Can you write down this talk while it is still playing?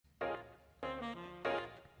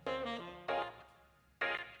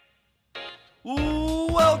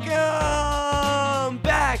Welcome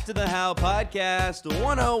back to the How Podcast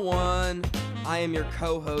 101. I am your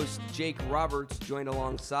co-host, Jake Roberts, joined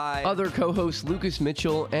alongside other co-host Lucas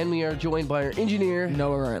Mitchell, and we are joined by our engineer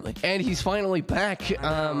Noah Riley. and he's finally back.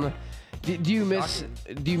 Do you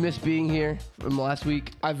miss being here from last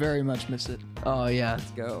week? I very much miss it. Oh yeah,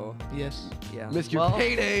 Let's go. Yes. Yeah. missed your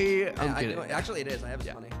payday. I'm I, kidding. actually, it is. I have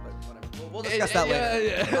his money, but whatever. We'll discuss that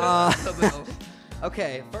later. Yeah. Something else.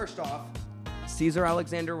 Okay, first off, Caesar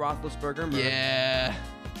Alexander Roethlisberger merch. Yeah.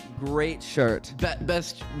 Great shirt.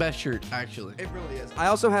 Best shirt actually. It really is. I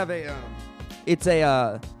also have it's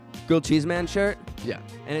a grilled cheese man shirt, Yeah.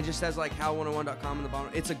 and it just says like how101.com on the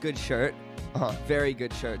bottom. It's a good shirt. Uh-huh. Very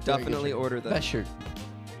good shirt. Very good Definitely shirt. order them. Best shirt.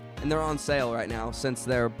 And they're on sale right now since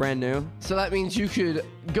they're brand new. So that means you could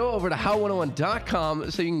go over to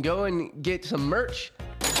how101.com so you can go and get some merch.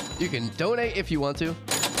 You can donate if you want to,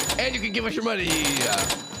 and you can give us your money.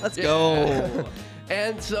 Let's Yeah. go.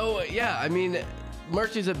 And so, yeah, I mean,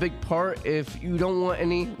 merch is a big part. If you don't want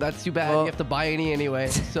any, that's too bad. Well- You have to buy any anyway.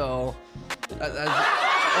 So,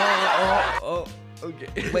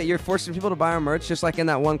 okay. Wait, you're forcing people to buy our merch just like in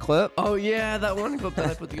that one clip? Oh yeah, that one clip that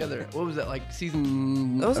I put together. What was that, like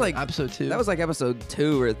season? That was like episode 2. That was like episode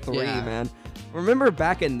 2 or 3, Yeah. man. Remember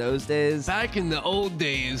back in those days? back in the old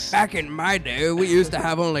days. Back in my day, we used to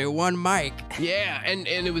have only one mic. Yeah, and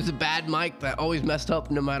it was a bad mic that always messed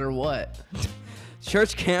up no matter what.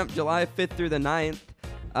 Church camp, July 5th through the 9th.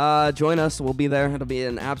 Join us. We'll be there. It'll be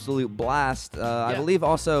an absolute blast. I Yeah. believe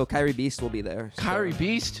also Kyrie Beast will be there. so- Kyrie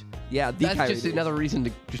Beast. Yeah, the That's Kyrie just Beast. another reason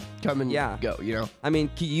to just come and Yeah. go. You know. I mean,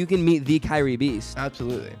 you can meet the Kyrie Beast.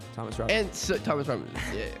 Absolutely. Thomas Robinson. And so Thomas Robinson.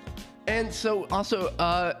 Yeah. And so also,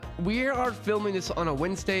 we are filming this on a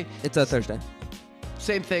Wednesday. It's a Thursday.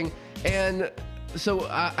 Same thing. And so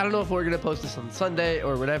I don't know if we're gonna post this on Sunday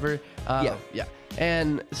or whatever. Yeah.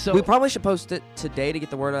 And so We probably should post it today to get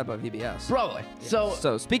the word out about VBS. probably.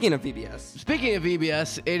 So speaking of VBS, Speaking of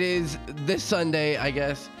VBS, it is this Sunday, I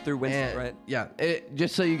guess. Through Wednesday, And- right? Yeah.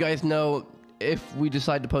 Just so you guys know, if we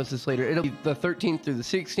decide to post this later, it'll be the 13th through the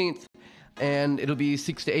 16th, and it'll be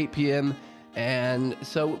 6 to 8 p.m. And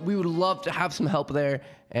so we would love to have some help there,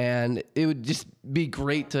 and it would just be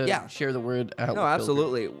great to Yeah. share the word out. no, with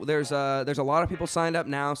absolutely. There's a lot of people signed up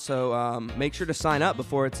now, so make sure to sign up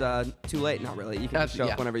before it's too late. Not really. You can just show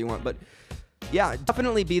yeah. up whenever you want, but yeah,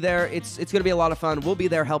 definitely be there. It's gonna be a lot of fun. We'll be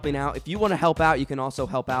there helping out. If you want to help out, you can also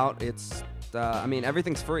help out. It's I mean,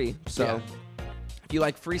 everything's free, so Yeah. if you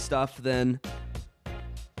like free stuff, then I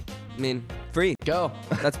mean, free. Go.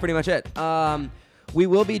 That's pretty much it. We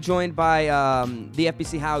will be joined by the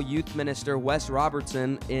FBC How Youth Minister, Wes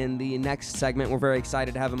Robertson, in the next segment. We're very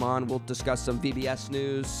excited to have him on. We'll discuss some VBS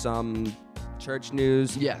news, some church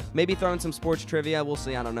news. Yeah. Maybe throw in some sports trivia. We'll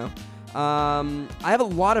see. I don't know. I have a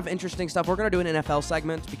lot of interesting stuff. We're going to do an NFL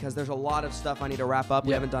segment because there's a lot of stuff I need to wrap up.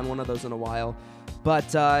 We Yep. haven't done one of those in a while.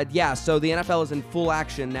 But, yeah, so the NFL is in full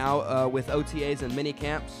action now with OTAs and mini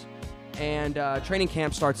camps. And training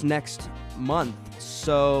camp starts next month.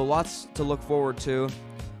 So lots to look forward to.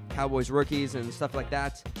 Cowboys rookies and stuff like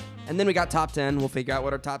that. And then we got top 10. We'll figure out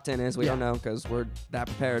what our top 10 is. We Yeah. don't know because we're that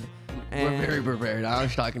prepared. And We're very prepared. I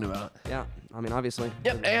was talking about. yeah, I mean, obviously.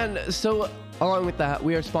 Yep, and so along with that,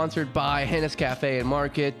 we are sponsored by Hannah's Cafe and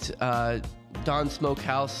Market, Don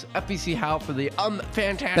Smokehouse, FBC How for the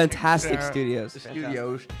fantastic studios.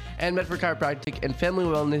 studios, and Medford Chiropractic and Family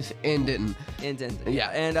Wellness in Denton. Yeah,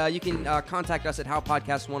 and you can contact us at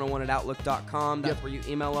howpodcast101@outlook.com. That's Yep. where you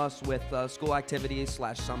email us with school activities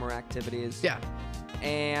 / summer activities. Yeah.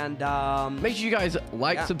 And Make sure you guys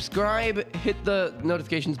like, Yeah. subscribe, hit the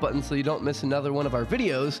notifications button so you don't miss another one of our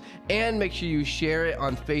videos, and make sure you share it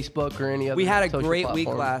on Facebook or any other we had a social great week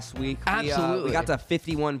platform. last week. Absolutely. We got to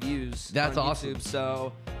 51 views. That's on awesome. YouTube,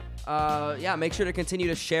 so yeah, make sure to continue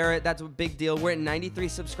to share it. That's a big deal. We're at 93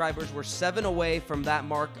 subscribers. We're 7 away from that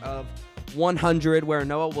mark of 100 where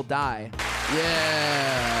Noah will die.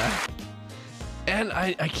 Yeah. And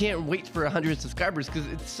I can't wait for 100 subscribers because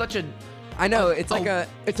it's such a I know it's like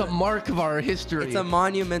it's a mark of our history. it's a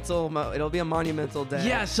monumental. It'll be a monumental day.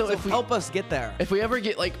 Yeah, so if we- help us get there. If we ever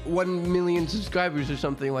get like 1 million subscribers or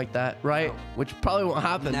something like that, right? No. Which probably won't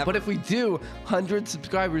happen. Never. But if we do, 100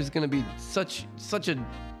 subscribers is going to be such a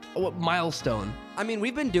milestone. I mean,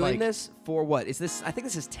 we've been doing Like- this for what? Is this? I think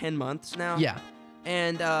this is 10 months now. Yeah.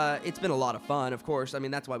 And it's been a lot of fun, of course. I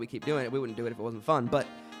mean, that's why we keep doing it. We wouldn't do it if it wasn't fun. But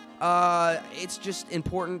it's just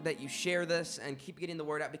important that you share this and keep getting the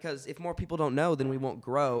word out, because if more people don't know, then we won't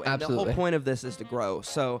grow. And the Absolutely. whole point of this is to grow.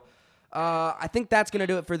 So I think that's going to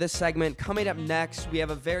do it for this segment. Coming up next, we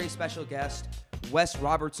have a very special guest. Wes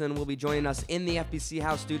Robertson will be joining us in the FBC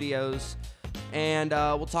House studios. And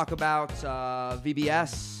we'll talk about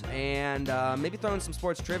VBS and maybe throw in some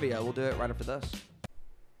sports trivia. We'll do it right after this.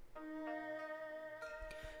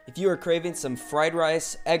 If you are craving some fried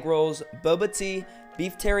rice, egg rolls, boba tea,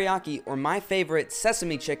 beef teriyaki, or my favorite,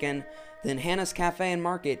 sesame chicken, then Hannah's Cafe and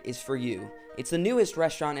Market is for you. It's the newest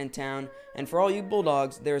restaurant in town, and for all you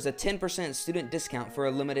Bulldogs, there is a 10% student discount for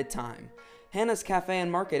a limited time. Hannah's Cafe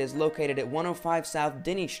and Market is located at 105 South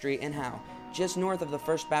Denny Street in Howe, just north of the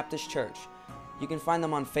First Baptist Church. You can find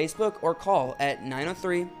them on Facebook or call at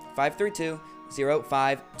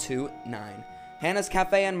 903-532-0529. Hannah's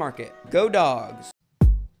Cafe and Market. Go Dogs!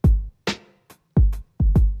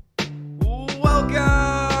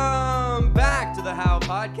 Welcome back to the How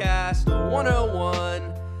Podcast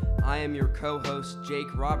 101. I am your co-host,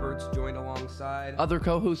 Jake Roberts, joined alongside Other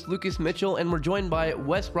co-host Lucas Mitchell, and we're joined by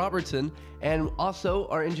Wes Robertson and also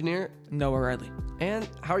our engineer Noah Riley. And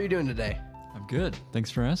how are you doing today? I'm good. Thanks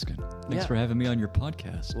for asking. Thanks for having me on your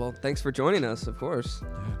podcast. Well, thanks for joining us, of course.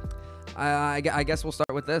 Yeah. I guess we'll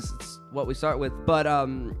start with this. It's what we start with. But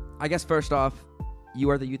I guess first off, you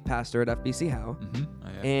are the youth pastor at FBC Howe. Mm-hmm.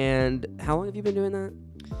 I am. And how long have you been doing that?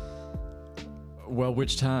 Well,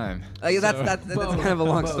 which time? That's kind of a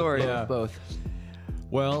long story. Yeah. Both.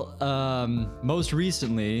 Well, most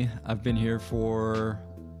recently, I've been here for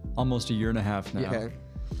almost a year and a half now. Okay.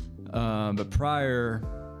 But prior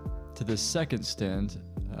to this second stint,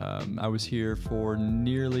 I was here for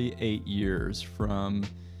nearly 8 years, from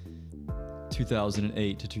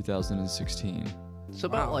 2008 to 2016. So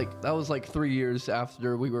about Wow. that was 3 years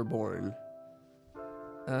after we were born.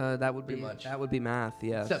 That would be Pretty much. That would be math.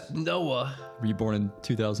 Yes. Except Noah. Were you born in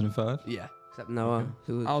 2005? Yeah. Except Noah,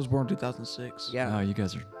 who I was born 2006. yeah. Oh, you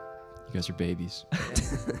guys are babies.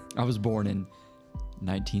 I was born in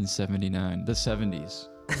 1979, the 70s.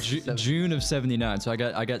 June of '79. So I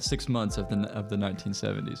got 6 months of the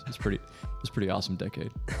 1970s. It was pretty awesome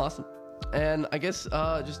decade. Awesome. And I guess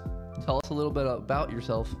just tell us a little bit about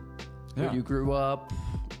yourself. Where Yeah. you grew up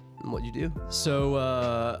and what you do. So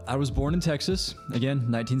I was born in Texas,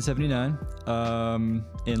 again, 1979,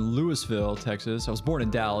 in Louisville, Texas. I was born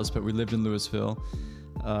in Dallas, but we lived in Louisville.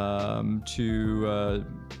 To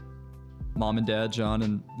mom and dad, John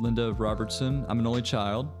and Linda Robertson. I'm an only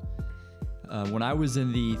child. When I was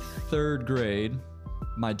in the 3rd grade,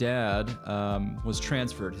 my dad was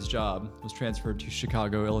transferred. His job was transferred to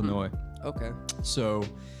Chicago, Illinois. Okay. So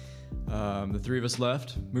the 3 of us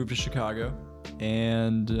left, moved to Chicago,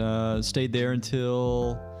 and stayed there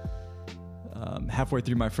until halfway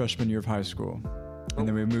through my freshman year of high school. And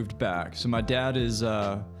then we moved back. So my dad is,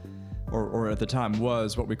 or at the time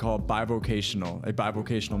was, what we call a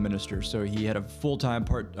bivocational minister. So he had a full-time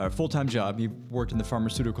job. He worked in the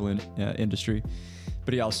pharmaceutical industry,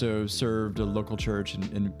 but he also served a local church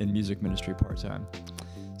in music ministry part-time.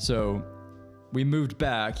 So we moved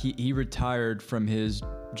back. He retired from his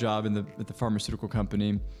job at the pharmaceutical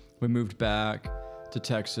company. We moved back to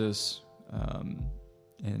Texas,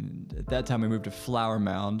 and at that time we moved to Flower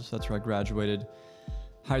Mound. So that's where I graduated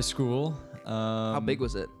high school. How big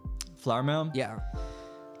was it? Flower Mound? Yeah.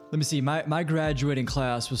 Let me see. My graduating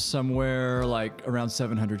class was somewhere like around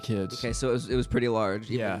 700 kids. Okay, so it was pretty large.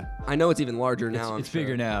 Yeah. I know it's even larger now. It's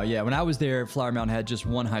bigger now. Yeah. When I was there, Flower Mound had just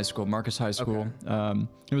one high school, Marcus High School. Okay.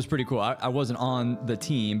 It was pretty cool. I wasn't on the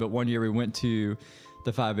team, but one year we went to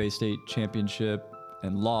the 5A state championship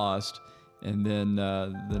and lost, and then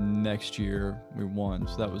the next year we won.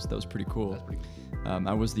 So that was pretty cool. That's pretty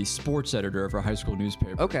I was the sports editor of our high school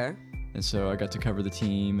newspaper. Okay. And so I got to cover the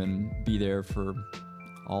team and be there for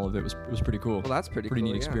all of it. It was pretty cool. Well, that's pretty neat cool,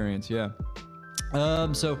 yeah. experience, yeah.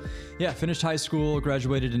 So yeah, finished high school,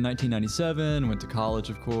 graduated in 1997, went to college,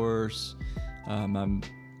 of course. I'm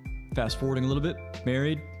fast forwarding a little bit,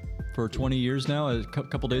 married for 20 years now. A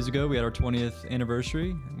couple days ago, we had our 20th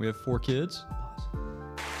anniversary. We have 4 kids.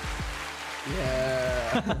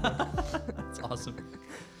 Yeah. That's awesome.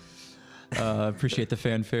 Appreciate the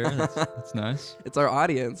fanfare. That's nice. It's our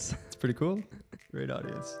audience. It's pretty cool. Great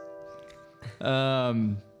audience.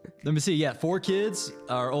 Let me see. Yeah, 4 kids.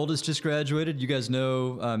 Our oldest just graduated. You guys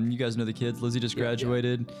know the kids. Lizzie just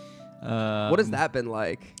graduated. What has that been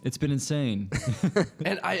like? It's been insane.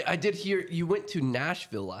 And I did hear you went to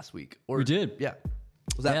Nashville last week. Or We did. Yeah.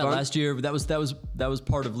 Was that yeah, fun? last year that was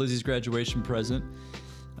part of Lizzie's graduation present.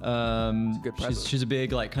 good present. She's a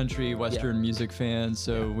big country western music fan,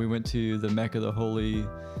 so we went to the Mecca, the holy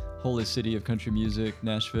city of country music,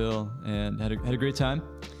 Nashville, and had a great time.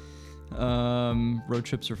 Road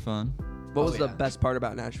trips are fun. What was the yeah. best part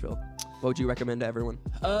about Nashville? What would you recommend to everyone?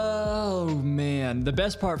 Oh man, the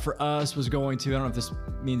best part for us was going to, I don't know if this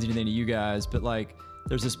means anything to you guys, but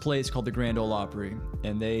there's this place called the Grand Ole Opry,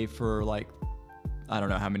 and they for I don't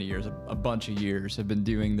know how many years, a bunch of years, have been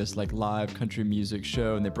doing this like live country music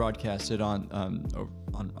show, and they broadcast it on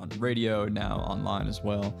radio and now online as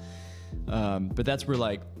well. But that's where,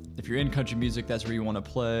 like, if you're in country music, that's where you want to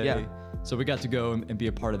play. Yeah. So we got to go and be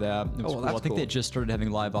a part of that. It was well, cool. that's I think cool. they just started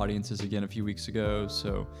having live audiences again a few weeks ago,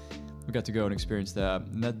 so we got to go and experience that.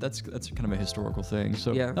 And that's kind of a historical thing.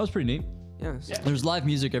 So Yeah. that was pretty neat. Yes. Yeah. There's live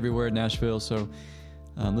music everywhere in Nashville, so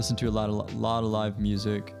listen to a lot of live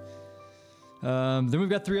music. Then we've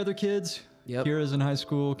got 3 other kids. Yep. Kira's in high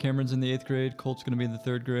school, Cameron's in the 8th grade, Colt's going to be in the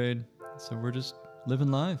 3rd grade. So we're just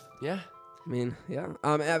living life. Yeah. I mean, yeah.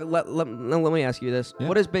 Let me ask you this. Yeah.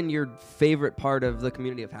 What has been your favorite part of the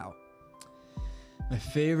community of Howe? My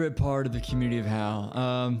favorite part of the community of Howe.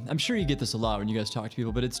 I'm sure you get this a lot when you guys talk to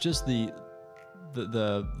people, but it's just the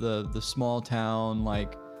small town,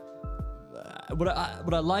 like, what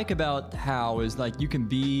I like about Howe is, like, you can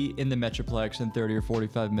be in the Metroplex in 30 or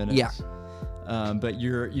 45 minutes. Yeah. But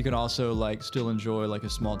you can also, like, still enjoy, like, a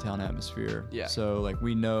small town atmosphere. Yeah. So, like,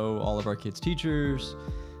 we know all of our kids' teachers.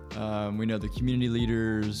 We know the community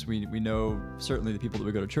leaders. We know certainly the people that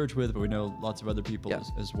we go to church with, but we know lots of other people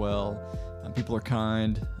as well. People are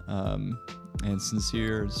kind and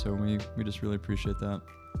sincere, so we just really appreciate that.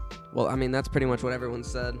 Well, I mean, that's pretty much what everyone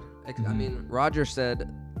said. I mean, Roger said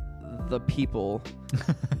the people,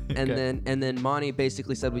 and then Monty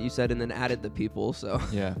basically said what you said, and then added the people. So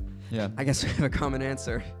Yeah. I guess we have a common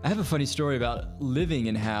answer. I have a funny story about living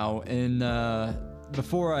in Howe. And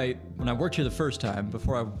when I worked here the first time,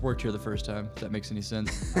 if that makes any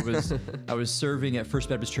sense, I was serving at First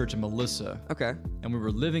Baptist Church in Melissa. Okay. And we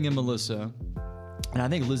were living in Melissa, and I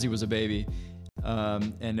think Lizzie was a baby.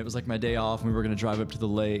 And it was like my day off, and we were going to drive up to the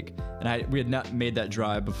lake, and we had not made that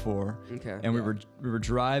drive before. Okay. And we were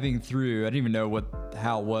driving through. I didn't even know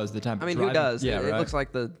how it was at the time. I mean, driving, who does? Yeah, It right? looks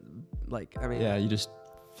like Yeah, you just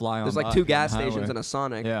fly on. there's like by 2 on the gas stations highway. and a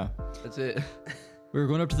Sonic. Yeah. That's it. We were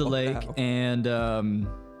going up to the lake, wow. and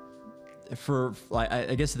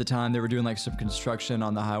I guess at the time they were doing like some construction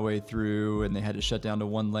on the highway through, and they had to shut down to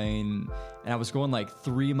 1 lane. And I was going like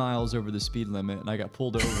 3 miles over the speed limit, and I got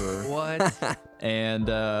pulled over. What? and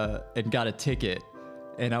got a ticket.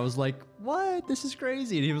 And I was like, "What? This is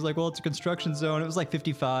crazy!" And he was like, "Well, it's a construction zone." It was like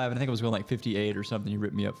 55, and I think I was going like 58 or something. He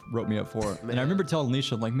wrote me up for it. And I remember telling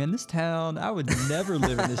Alicia, I'm like, "Man, this town, I would never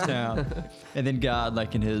live in this town." And then God,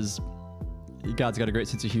 like God's got a great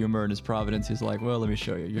sense of humor and his providence. He's like, "Well, let me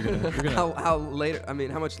show you. You're gonna." How later? I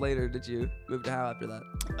mean, how much later did you move to Howe after that?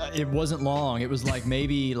 It wasn't long. It was like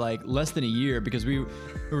maybe like less than a year, because we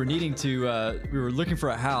were needing to we were looking for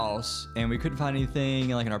a house, and we couldn't find anything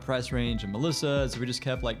like in our price range in Melissa, so we just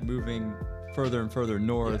kept like moving further and further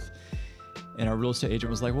north. And our real estate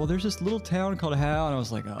agent was like, "Well, there's this little town called Howe," and I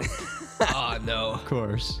was like, "Oh, Oh no. of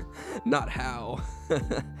course." Not Howe.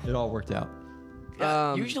 It all worked out.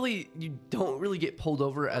 Yeah, usually you don't really get pulled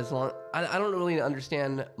over as long. I don't really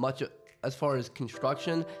understand much as far as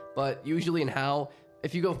construction, but usually in Howe,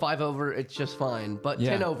 if you go 5 over, it's just fine. But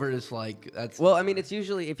Yeah. 10 over is like that's. Well, I mean, it's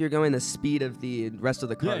usually if you're going the speed of the rest of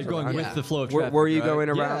the cars. Yeah, you're going around. with the flow of Were- traffic. were you right? going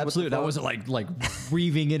around with Yeah, the absolutely. I flow? wasn't like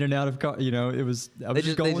weaving in and out of car. You know, it was. I was They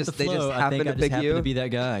just going with just- the they just flow. I happened think I to just pick happened you? to be that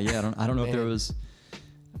guy. Yeah, I don't know if there Man. was.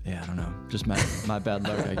 Yeah, I don't know. Just my bad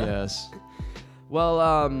luck, I guess.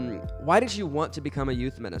 Well, why did you want to become a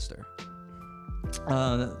youth minister?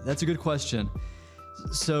 That's a good question.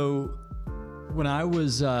 So, when I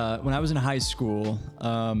was in high school,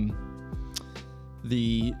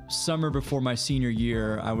 the summer before my senior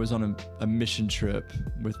year, I was on a mission trip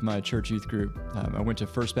with my church youth group. I went to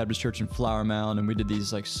First Baptist Church in Flower Mound, and we did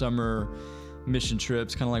these like summer mission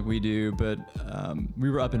trips, kind of like we do, but we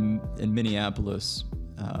were up in Minneapolis,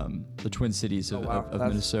 the Twin Cities of, wow. of That's-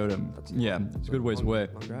 Minnesota. Yeah, it's a good ways long, away.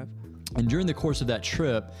 Long drive. And during the course of that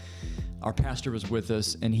trip, our pastor was with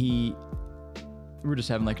us, and we were just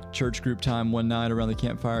having like church group time one night around the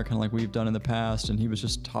campfire, kind of like we've done in the past. And he was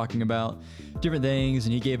just talking about different things,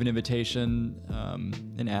 and he gave an invitation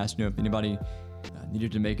and asked, if anybody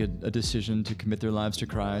needed to make a decision to commit their lives to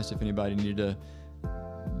Christ, if anybody needed to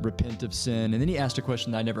repent of sin. And then he asked a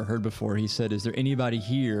question that I never heard before. He said, "Is there anybody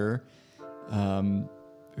here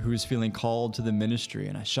who's feeling called to the ministry?"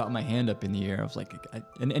 And I shot my hand up in the air. I was like,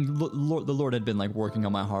 the Lord had been like working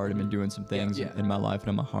on my heart and been doing some things in my life and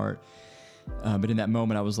in my heart. But in that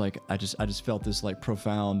moment, I was like, I just felt this like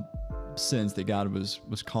profound sense that God was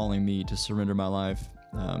calling me to surrender my life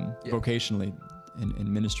vocationally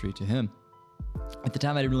in ministry to Him. At the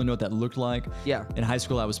time, I didn't really know what that looked like. Yeah. In high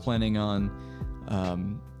school, I was planning on,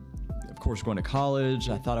 of course, going to college.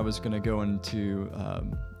 I thought I was going to go into,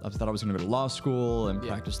 I thought I was going to go to law school and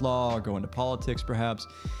practice law, or go into politics perhaps.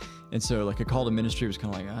 And so like a call to ministry was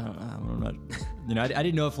kind of like, I don't know, I'm not, you know, I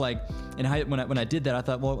didn't know if like, and when I did that, I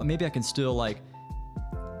thought, well, maybe I can still like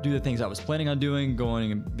do the things I was planning on doing,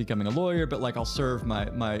 going and becoming a lawyer, but like I'll serve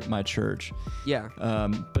my church. Yeah.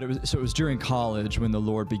 But it was during college when the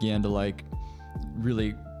Lord began to like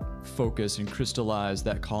really focus and crystallize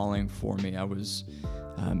that calling for me. I was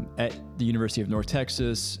at the University of North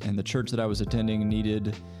Texas, and the church that I was attending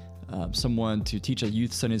needed someone to teach a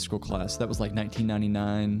youth Sunday school class. That was like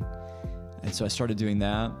 1999. And so I started doing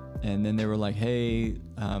that. And then they were like, hey,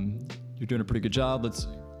 you're doing a pretty good job. Let's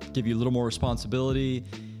give you a little more responsibility.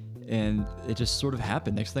 And it just sort of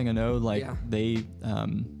happened. Next thing I know, like they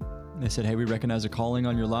said, hey, we recognize a calling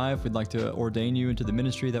on your life. We'd like to ordain you into the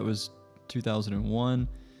ministry. That was 2001.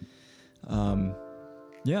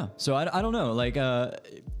 Yeah. So I don't know. Like,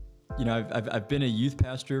 you know, I've been a youth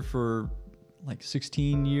pastor for like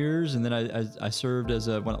 16 years, and then I served as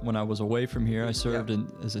when I was away from here, I served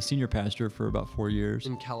as a senior pastor for about 4 years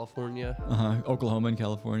In California. Oklahoma and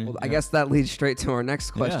California. Well, I guess that leads straight to our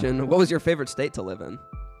next question. What was your favorite state to live in?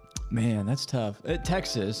 Man, that's tough.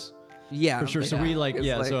 Texas. Yeah, for sure. So we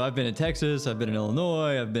so I've been in Texas, I've been in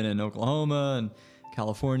Illinois, I've been in Oklahoma and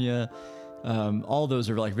California. All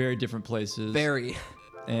those are like very different places. Very.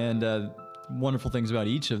 And wonderful things about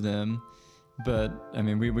each of them. But I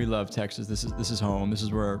mean, we love Texas. This is home. This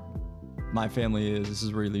is where my family is. This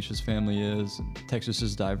is where Elisha's family is. Texas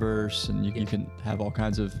is diverse, and you can have all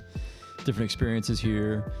kinds of different experiences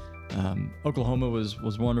here. Oklahoma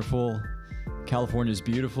was wonderful. California is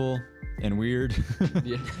beautiful and weird.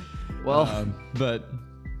 Yeah. Well,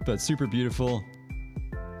 but super beautiful.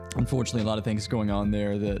 Unfortunately, a lot of things going on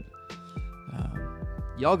there that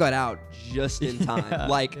y'all got out just in time.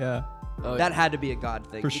 That had to be a God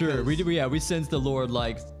thing. For sure. We sensed the Lord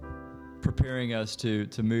like preparing us to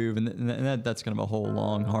move, and that's kind of a whole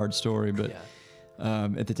long, hard story. But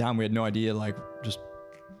at the time, we had no idea like just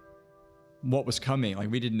what was coming.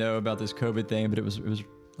 Like we didn't know about this COVID thing, but it was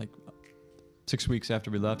like 6 weeks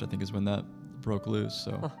after we left, I think, is when that broke loose.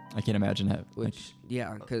 So I can't imagine that.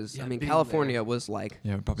 Because I mean, being California was like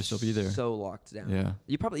would probably still be there. so locked down. Yeah.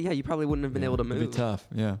 You probably wouldn't have been able to move. It'd be tough.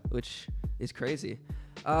 Yeah. Which is crazy.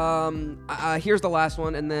 Here's the last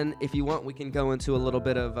one, and then if you want, we can go into a little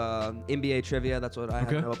bit of NBA trivia. That's what I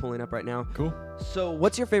have Noah pulling up right now. Cool. So,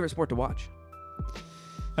 what's your favorite sport to watch?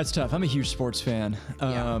 That's tough. I'm a huge sports fan.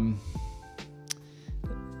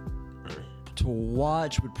 To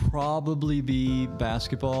watch would probably be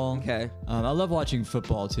basketball. Okay. I love watching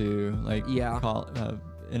football too, like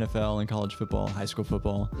NFL and college football, high school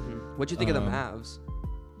football. Mm-hmm. What'd you think of the Mavs?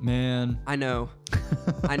 Man, I know.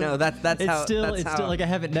 That's how. Still like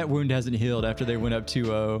that wound hasn't healed after they went up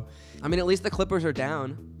 2-0. I mean, at least the Clippers are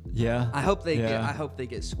down. Yeah. I hope they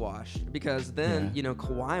get squashed, because then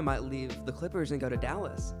Kawhi might leave the Clippers and go to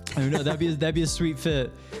Dallas. I know that'd be a sweet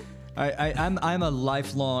fit. I'm a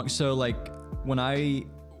lifelong, so like when I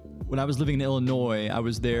was living in Illinois, I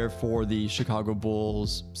was there for the Chicago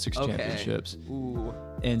Bulls 6 championships. Ooh.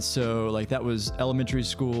 And so like that was elementary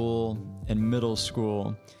school and middle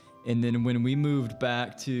school. And then when we moved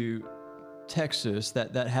back to Texas,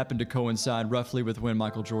 that happened to coincide roughly with when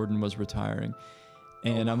Michael Jordan was retiring.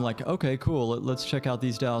 And I'm like, okay, cool. Let's check out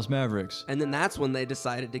these Dallas Mavericks. And then that's when they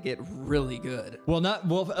decided to get really good. Well,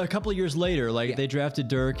 a couple of years later, they drafted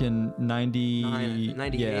Dirk in 98,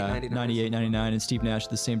 99, and Steve Nash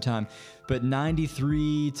at the same time. But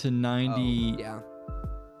 93 to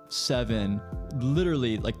 97,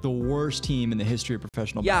 literally like the worst team in the history of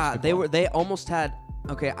professional basketball. They almost had.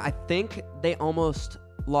 Okay, I think they almost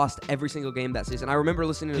lost every single game that season. I remember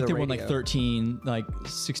listening to the radio. They won like 13, like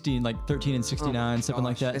 16, like 13 and 69, something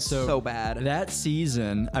like that. It's so bad. That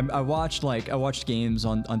season, I watched games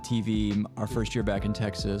on TV our first year back in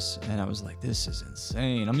Texas, and I was like, this is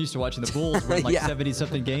insane. I'm used to watching the Bulls win like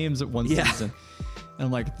 70-something games at one season. And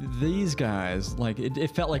I'm like, these guys, like it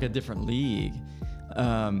felt like a different league.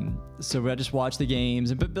 So I just watched the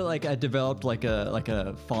games, but like I developed like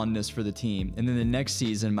a fondness for the team. And then the next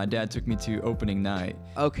season, my dad took me to opening night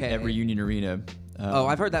at Reunion Arena.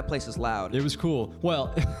 I've heard that place is loud. It was cool.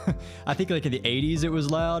 Well, I think like in the 80s it was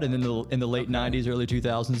loud, and then in the late 90s, early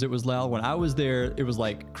 2000s it was loud. When I was there, it was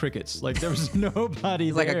like crickets. Like there was nobody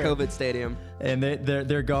It's there. like a COVID stadium. And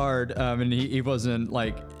their guard, and he wasn't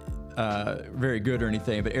like very good or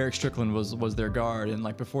anything, but Eric Strickland was their guard. And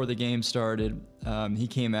like before the game started, he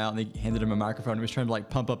came out and they handed him a microphone. He was trying to like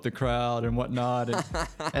pump up the crowd and whatnot,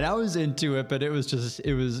 and I was into it, but it was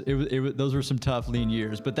those were some tough, lean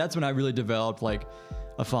years. But that's when I really developed like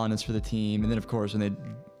a fondness for the team. And then of course when they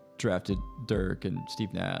drafted Dirk and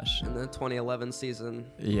Steve Nash. In the 2011 season.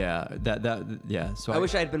 Yeah, yeah. So I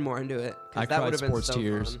wish I had been more into it. 'Cause I that would cried have been sports so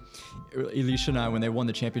tears. fun. Alicia and I, when they won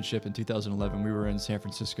the championship in 2011, we were in San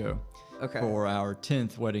Francisco Okay. for our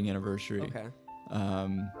 10th wedding anniversary. Okay.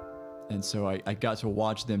 And so I got to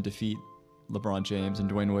watch them defeat LeBron James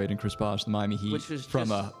and Dwayne Wade and Chris Bosh, the Miami Heat, Which was from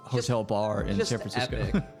just- a hotel bar in Just San Francisco.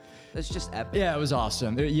 epic. It's just epic. Yeah, it was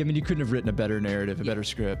awesome. I mean, you couldn't have written a better narrative, a better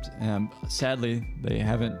script. Sadly, they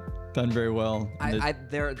haven't done very well in the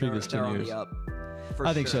They're previous 10 on years. the up. For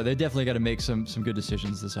I think sure. so. They definitely got to make some good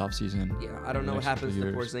decisions this offseason. Yeah, I don't know what happens to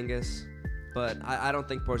Porzingis, but I don't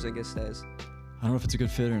think Porzingis stays. I don't know if it's a good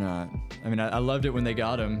fit or not. I mean, I loved it when they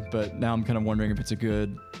got him, but now I'm kind of wondering if it's a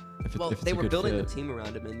good. Well, if it's they a were good building fit. the team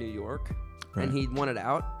around him in New York, Right. and he wanted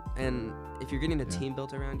out. And if you're getting a team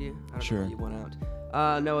built around you, I don't Sure. know if you want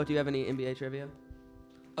out. Noah, do you have any NBA trivia?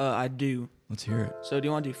 I do. Let's hear it. So do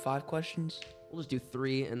you want to do 5 questions? We'll just do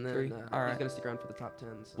 3, and then Three? All he's right. gonna stick around for the top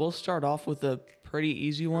 10s. We'll start off with a pretty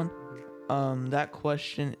easy one. That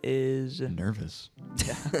question is, I'm nervous.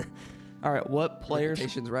 all right, what players?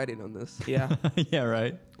 Reputation's writing on this. Yeah, Yeah,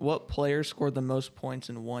 right. what player scored the most points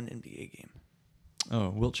in one NBA game? Oh,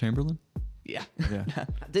 Wilt Chamberlain? Yeah, Yeah.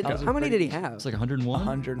 Did, That was a how many did pretty- he have? It's like 101?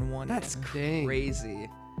 101. That's yeah. crazy.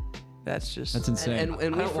 That's just That's insane. And we I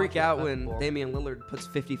don't freak watch out that when basketball. Damian Lillard puts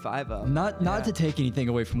 55 up. Not Yeah. to take anything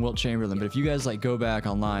away from Wilt Chamberlain, but if you guys like go back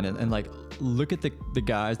online and like look at the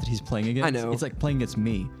guys that he's playing against, I know. it's like playing against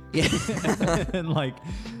me. Yeah. And like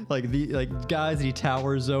guys that he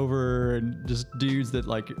towers over and just dudes that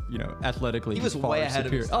athletically He was just far way ahead of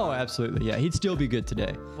superior. his Oh, time. absolutely. Yeah, he'd still be good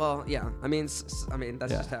today. Well, yeah. I mean, that's Yeah.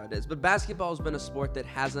 just how it is. But basketball's been a sport that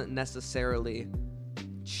hasn't necessarily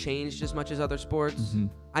changed as much as other sports.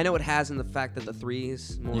 I know it has in the fact that the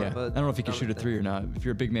threes more Yeah. of a I don't know if he can shoot a thing. three or not. If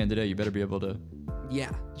you're a big man today, you better be able to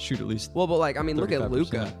Yeah. shoot at least. Well, but like I mean, look at 35%.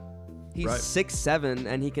 Luka. He's Right. 6'7"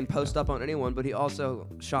 and he can post up on anyone, but he also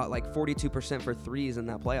shot like 42% for threes in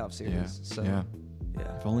that playoff series. Yeah. So Yeah.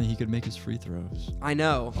 yeah. If only he could make his free throws. I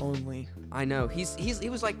know. Only.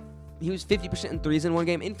 He was 50% in threes in one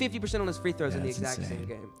game and 50% on his free throws in the that's exact insane. same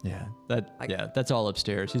game. Yeah. Like- That's all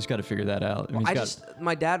upstairs. He's got to figure that out. I mean,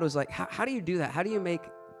 My dad was like, how do you do that? How do you make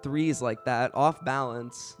threes like that off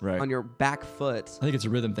balance Right. on your back foot? I think it's a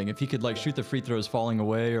rhythm thing. If he could like shoot the free throws falling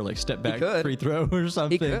away or like step back could. free throw or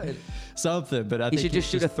something, could. something. But I think should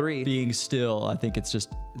just it's shoot a three. Being still, I think it's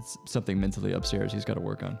something mentally upstairs he's got to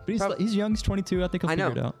work on. But he's young. He's 22. I think he'll I figure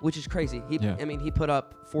know, it out. which is crazy. Yeah. I mean, he put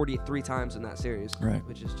up 43 times in that series, Right.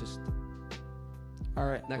 which is just All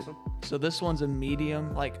right. next one. So this one's a medium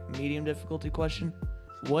difficulty question.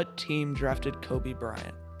 What team drafted Kobe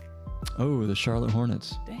Bryant? Oh, the Charlotte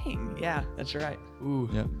Hornets. Dang. Yeah, that's right. Ooh.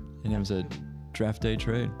 Yep. And it was a draft day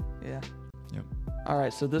trade. Yeah. Yep. All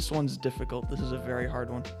right, so this one's difficult. This is a very hard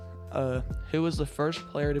one. Who was the first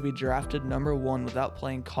player to be drafted #1 without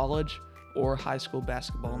playing college or high school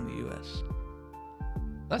basketball in the U.S.?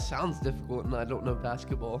 That sounds difficult, and I don't know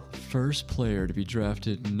basketball. First player to be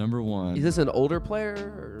drafted #1. Is this an older player?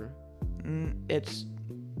 Or? It's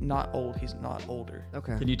not old. He's not older.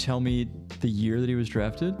 Okay. Can you tell me the year that he was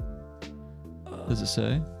drafted? Does it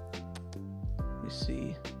say? Let me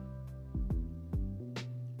see.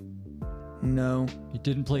 No. He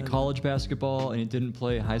didn't play college basketball and he didn't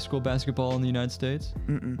play high school basketball in the United States?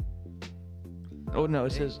 Oh, no,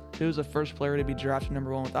 it says who was the first player to be drafted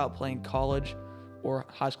 #1 without playing college or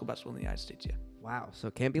high school basketball in the United States? Yeah. Wow. So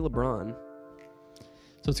it can't be LeBron.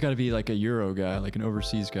 So it's got to be like a Euro guy, like an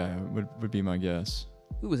overseas guy would be my guess.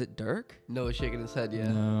 Who was it? Dirk? Noah's shaking his head, yeah.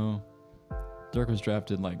 No. Dirk was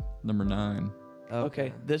drafted like #9.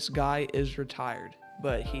 Okay, this guy is retired,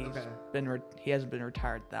 but he's Okay. he hasn't been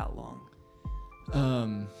retired that long.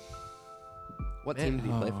 What team did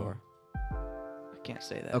he play for? I can't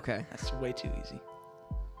say that. Okay. That's way too easy.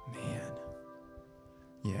 Man.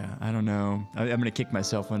 Yeah, I don't know. I'm gonna kick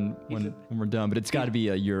myself when we're done, but it's got to be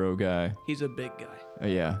a Euro guy. He's a big guy. Oh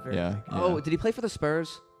yeah, Very yeah. big. Oh, did he play for the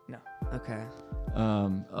Spurs? No. Okay.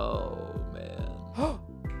 Oh man.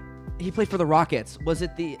 He played for the Rockets. Was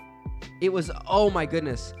it the? It was. Oh my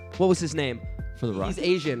goodness. What was his name? For the Rockets. He's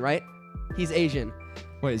Asian, right? He's Asian.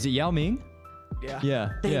 Wait, is it Yao Ming? Yeah. Yeah,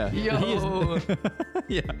 yeah. Yo. He is-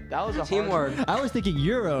 yeah. That was a Teamwork. hard one. I was thinking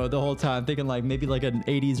Euro the whole time, thinking like maybe like an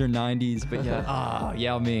 80s or 90s, but yeah.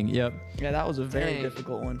 Yao Ming. Yep. Yeah, that was a very Dang.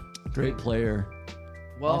 difficult one. Great player.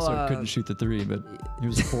 Well, Also couldn't shoot the three, but he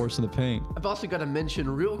was a force in the paint. I've also got to mention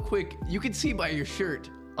real quick, you can see by your shirt,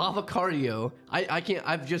 Avocardio. I can't,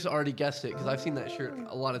 I've just already guessed it because I've seen that shirt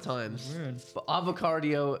a lot of times. But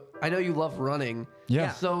Avocardio, I know you love running.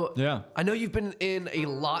 Yeah. So Yeah. I know you've been in a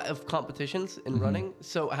lot of competitions in running.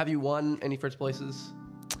 So have you won any first places?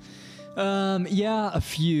 Yeah, a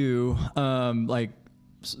few. Like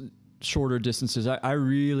shorter distances. I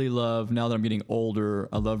really love, now that I'm getting older,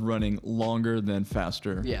 I love running longer than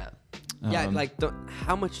faster. Yeah. Yeah, like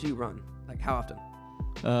how much do you run? Like how often?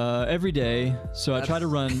 Every day. So I try to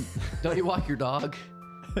run. Don't you walk your dog?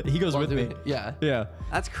 He goes while with me. doing it? Yeah. Yeah.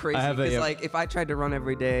 That's crazy. I have a- Because like if I tried to run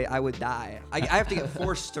every day, I would die. I have to get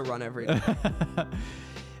forced to run every day.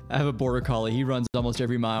 I have a border collie. He runs almost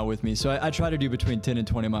every mile with me. So I try to do between 10 and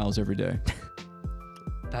 20 miles every day.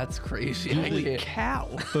 That's crazy. Holy cow.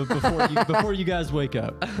 But before you guys wake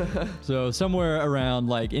up. So somewhere around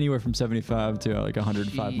like anywhere from 75 to like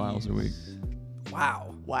 105 miles a week.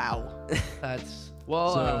 Wow. Wow. That's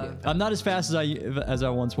Well, So I'm not as fast as I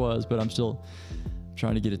once was, but I'm still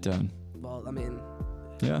trying to get it done. well, I mean,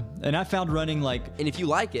 Yeah. And I found running like and if you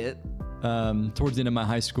like it, towards the end of my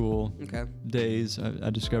high school okay. days, I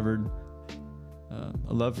discovered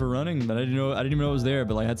a love for running, but I didn't even know it was there.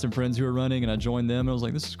 But like, I had some friends who were running, and I joined them, and I was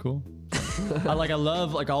like, this is cool. I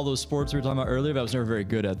love like all those sports we were talking about earlier, but I was never very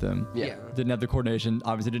good at them. Yeah. Didn't have the coordination.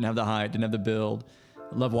 Obviously, didn't have the height. Didn't have the build.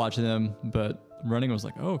 I love watching them, but running was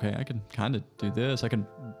like, oh, okay, I can kind of do this. I can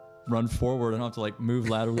run forward. I don't have to like move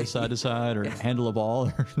laterally side to side or handle a ball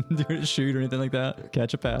or do a shoot or anything like that.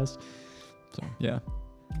 Catch a pass. So yeah.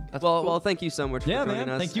 Well, thank you so much for Yeah, joining man.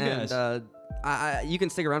 us. Thank you guys. And, you can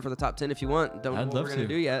stick around for the top 10 if you want. Don't know I'd what love we're going to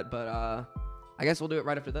to. do yet, but I guess we'll do it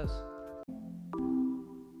right after this.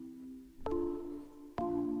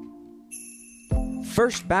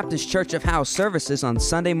 First Baptist Church of Howe services on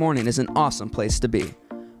Sunday morning is an awesome place to be,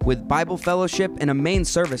 with Bible fellowship and a main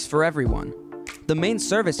service for everyone. The main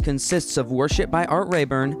service consists of worship by Art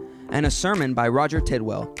Rayburn and a sermon by Roger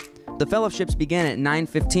Tidwell. The fellowships begin at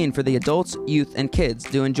 9:15 for the adults, youth, and kids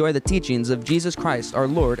to enjoy the teachings of Jesus Christ, our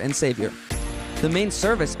Lord and Savior. The main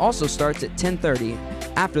service also starts at 10:30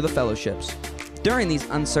 after the fellowships. During these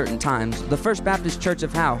uncertain times, the First Baptist Church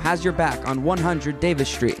of Howe has your back on 100 Davis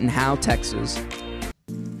Street in Howe, Texas.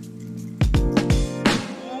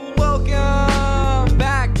 Welcome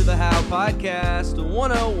back to the Howe Podcast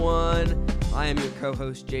 101. I am your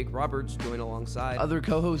co-host Jake Roberts, joined alongside other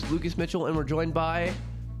co-host Lucas Mitchell, and we're joined by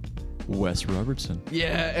Wes Robertson.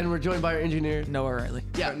 and we're joined by our engineer. Noah Riley.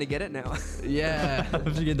 starting to get it now. Yeah.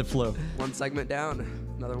 I'm to get the flow. One segment down,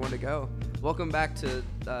 another one to go. Welcome back to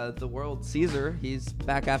the world, Caesar. He's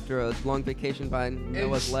back after a long vacation by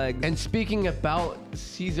Noah's legs. And speaking about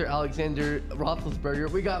Caesar Alexander Roethlisberger,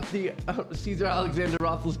 we got the Caesar Alexander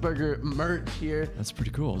Roethlisberger merch here. That's pretty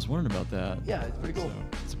cool. I was wondering about that. Yeah, it's pretty cool.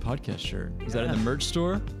 So, it's a podcast shirt. Is that in the merch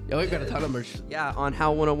store? Yeah, we've got a ton of merch. Yeah, on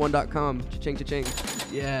how101.com. Cha-ching, cha-ching.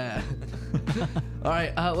 Yeah. All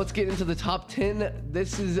right, let's get into the top 10.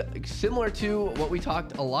 This is similar to what we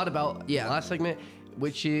talked a lot about in the last segment,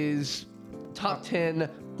 which is top 10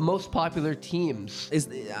 most popular teams.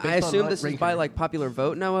 I assume this is ranking. by like popular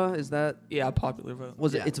vote, Noah? Is that Yeah, popular vote.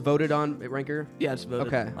 was Yeah. it? It's voted on at Ranker. Yeah, it's voted.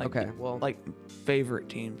 Okay, Like, okay, well- like favorite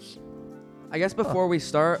teams. I guess before we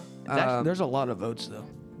start, There's a lot of votes though.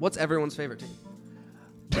 what's everyone's favorite team?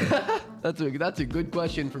 That's a good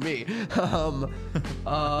question for me.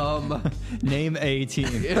 Name a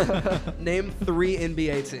team. Name 3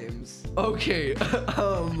 NBA teams. Okay.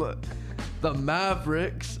 The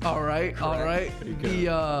Mavericks. All right.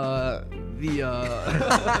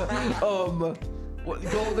 What,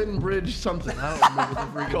 Golden Bridge something. I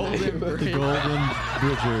don't remember the freaking name. The Golden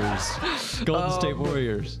Bridgers. Golden State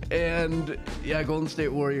Warriors. And yeah, Golden State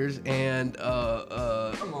Warriors and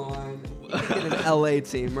Come on. You can get an LA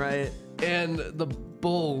team, right? and the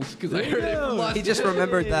Bulls because I heard it from last He just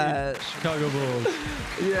remembered that. Chicago Bulls.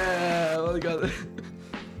 Yeah, well, got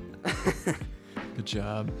Good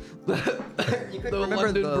job. You the couldn't remember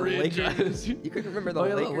London the Bridge. Lakers. You couldn't remember the Oh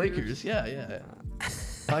yeah, Lakers. the Lakers. Yeah.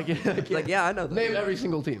 I can't Like, yeah, I know. name every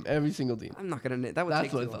single team. Every single team. I'm not gonna name. That would That's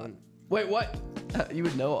take what I too thought. long. Wait, what? You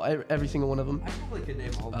would know every single one of them. I probably could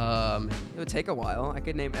name all. Of them. It would take a while. I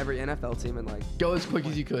could name every NFL team in like. Go as quick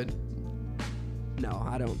as you could. No,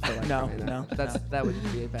 I don't feel like No, doing that. no, That would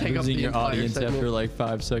just be a bad. Take up Losing the your entire audience segment. after like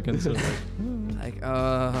 5 seconds of like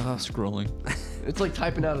scrolling. It's like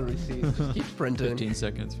typing out a receipt. Just keeps printing. 15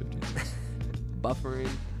 seconds. buffering.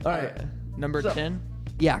 All right. Number So- 10.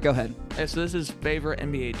 Yeah, go ahead. So this is favorite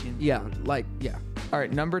NBA team. Yeah. All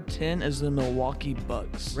right, number 10 is the Milwaukee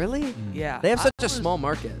Bucks. Really? Yeah. They have I such a was- small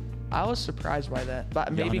market. I was surprised by that,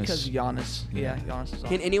 but maybe Giannis. because Giannis. Yeah. Yeah, Giannis is on.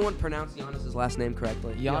 Can anyone pronounce Giannis's last name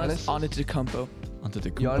correctly? Giannis Giannis? Antetokounmpo.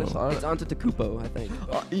 Giannis It's Antetokounmpo, I think.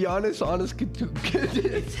 Giannis honest.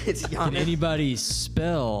 It's Can Giannis. anybody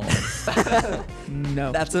spell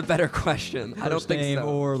No. That's a better question. I don't first think name so.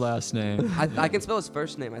 or last name? I can spell his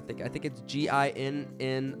first name. I think it's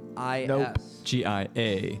Ginnis. Nope.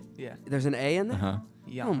 G-I-A. yeah. There's an A in there. Uh-huh.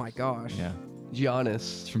 Giannis. Oh my gosh. Yeah. Giannis.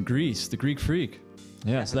 It's from Greece, the Greek freak.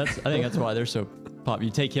 Yeah, so I think that's why they're so popular.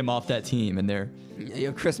 You take him off that team and they're Yeah, you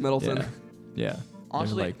have Chris Middleton. yeah.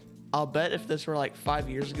 Honestly, They're like, I'll bet if this were like 5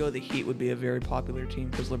 years ago, the Heat would be a very popular team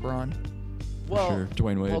because LeBron. Well, sure,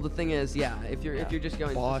 Dwayne Wade. well, the thing is, yeah, if you're just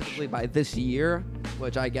going Bosh. specifically by this year,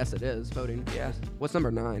 which I guess it is voting. Yeah. What's number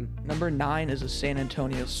 9? Number 9 is the San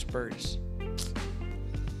Antonio Spurs.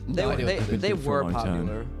 They No idea what they've they been for a were long time.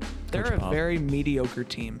 popular. They're Coach a Pop. very mediocre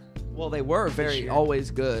team. Well, they were very year.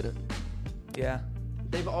 always good. Yeah.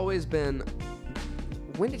 They've always been.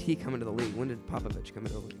 When did he come into the league? When did Popovich come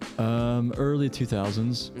into the league? early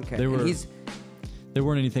 2000s. Okay, They and were. he's. They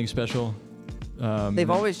weren't anything special. They've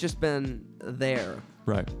always just been there.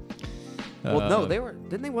 right. Well, no, they were.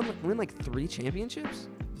 Didn't they win like 3 championships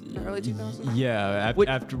in the early 2000s? Yeah, Which-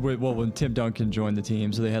 after when Tim Duncan joined the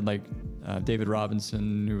team, so they had like David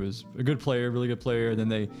Robinson, who was a good player, really good player. Then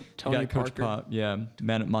they Tony got Coach Parker. Pop,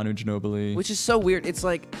 Manu Ginobili. Which is so weird. It's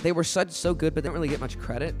like they were so good, but they don't really get much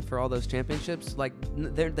credit for all those championships. Like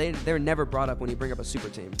they're never brought up when you bring up a super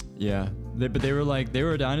team. Yeah, but they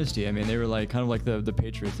were a dynasty. I mean, they were like kind of like the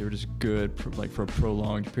Patriots. They were just good for a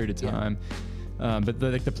prolonged period of Yeah. time. But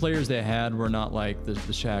the players they had were not like the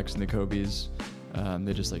Shaqs and the Kobes.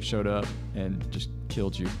 They just like showed up and just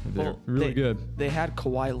killed you. They're Well, really good. They had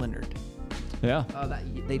Kawhi Leonard. Yeah. Oh,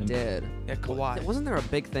 they did. Yeah, Kawhi. Wasn't there a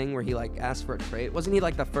big thing where he like asked for a trade? Wasn't he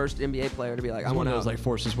like the first NBA player to be like, I One want of to those like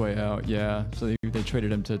forced his way out. Yeah. So they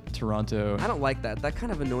traded him to Toronto. I don't like that. That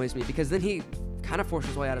kind of annoys me because then he kind of forced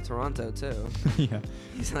his way out of Toronto too. yeah.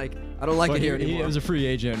 He's like, I don't like But it here he anymore. was a free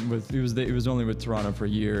agent he was only with Toronto for a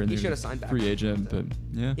year. And He then should have signed back free with agent, but Toronto.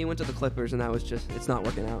 yeah. He went to the Clippers and that was it's not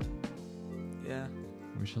working out. Yeah.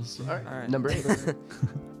 We shall see. All right. All right. Number 8.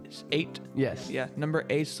 It's 8. Yes. Yeah. Number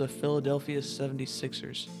 8 is the Philadelphia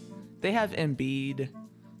 76ers. They have Embiid.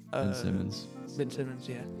 Ben Simmons. Ben Simmons,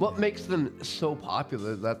 yeah. What makes them so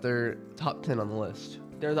popular that they're top 10 on the list?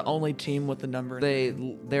 They're the only team with the number.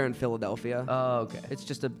 in They're in Philadelphia. Oh, okay. It's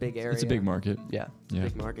just a big area. It's a big market. Yeah. Yeah.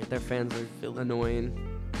 Big market. Their fans are Philly.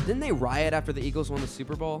 annoying. Didn't they riot after the Eagles won the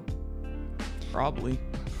Super Bowl? Probably.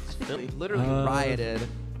 It's Philly. Literally Uh, rioted.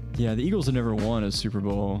 Yeah, the Eagles have never won a Super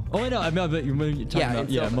Bowl. Oh, wait, no, I bet you're talking Yeah, about,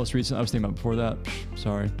 in Philly. most recent. I was thinking about before that.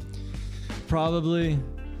 Sorry. Probably.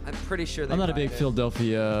 I'm pretty sure they I'm not a big rioted.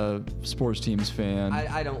 Philadelphia sports teams fan.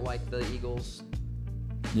 I don't like the Eagles.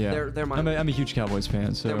 yeah. they're my- I'm a huge Cowboys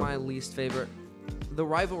fan, so. They're my least favorite. The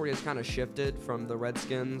rivalry has kind of shifted from the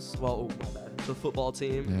Redskins. Well, oh, my bad. The football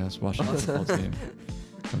team. Yeah, it's Washington football team.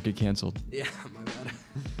 Don't get canceled. Yeah, my bad.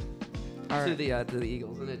 All To right. the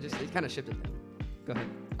Eagles, and it kind of shifted. Go ahead.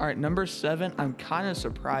 All right. Number 7. I'm kind of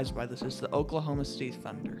surprised by this. It's the Oklahoma City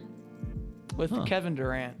Thunder. With Huh. Kevin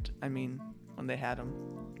Durant. I mean, when they had him.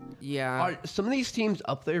 Yeah. Are some of these teams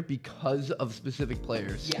up there because of specific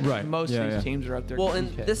players? Yeah. Right. Most yeah, of these yeah. teams are up there. Well, because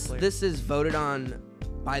and of this players. this is voted on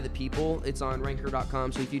by the people. It's on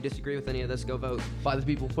ranker.com. So if you disagree with any of this, go vote. By the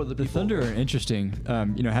people, for the The people. Thunder are interesting.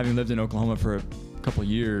 Having lived in Oklahoma for a couple of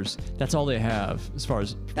years, that's all they have as far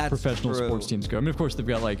as That's professional true. sports teams go. I mean, of course, they've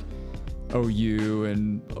got like OU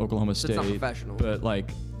and Oklahoma So State. it's not professional. But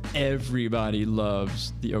like everybody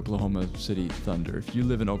loves the Oklahoma City Thunder. If you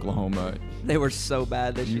live in Oklahoma, They were so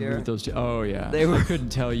bad this you year. root those. Oh yeah, They were- I couldn't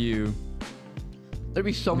tell you There'd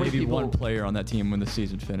be so many maybe people. one player on that team when the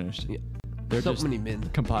season finished. Yeah. They're So just many men.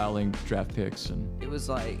 compiling draft picks and It was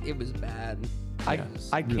bad. I Yeah,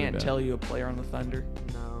 I really can't bad. tell you a player on the Thunder.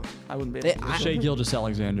 No. I wouldn't be They- able to. I- Shea Gilgeous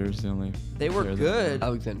Alexander is the only. They were player that- good.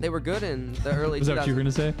 Alexander. They were good in the early Is that what you were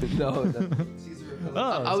gonna say? No.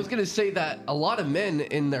 Oh, I was gonna say that a lot of men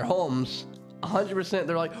in their homes, 100%,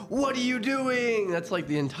 they're like, "What are you doing?" That's like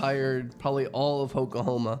the entire, probably all of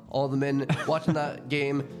Oklahoma, all the men watching that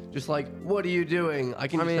game, just like, "What are you doing?" I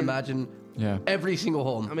can I just mean- imagine yeah. every single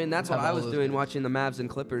home. I mean, that's what have I all was those doing guys. watching the Mavs and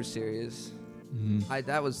Clippers series. Mhm.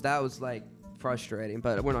 That was like frustrating,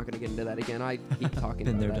 but we're not going to get into that again. I keep talking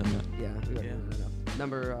Been about there, that. done Yeah, we already Yeah. done that enough.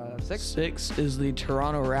 Number 6. 6 is the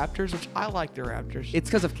Toronto Raptors, which I like the Raptors. It's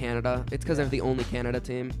because of Canada. It's because they're the only Canada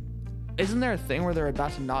team. Isn't there a thing where they're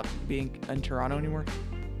about to not be in Toronto anymore?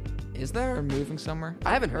 Is They're there? moving somewhere?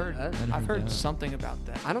 I haven't heard that. I've heard that. something about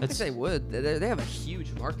that. I don't think That's- they would. They have a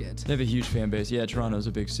huge market. They have a huge fan base. Yeah, Toronto's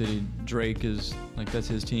a big city. Drake is like that's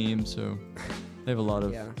his team, so they have a lot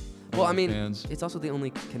of Yeah. Well, I of mean, fans. it's also the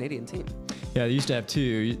only Canadian team. Yeah, they used to have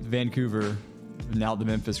two. Vancouver, now the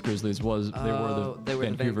Memphis Grizzlies they were the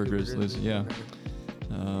Vancouver Grizzlies. Yeah.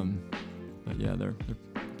 But yeah, they're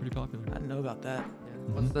pretty popular. I didn't know about that.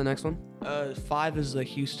 What's the next one? 5 is the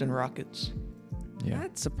Houston Rockets. Yeah.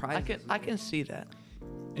 That's surprising. I can see that.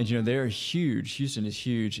 And they're huge. Houston is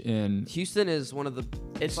huge in Houston is one of the.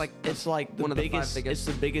 It's like the one of the five biggest. biggest-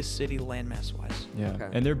 It's the biggest city landmass wise. yeah. Okay.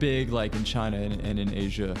 And they're big like in China and in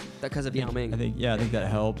Asia. Because of Yao Ming. I think that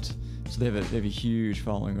helped. So they have a huge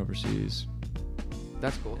following overseas.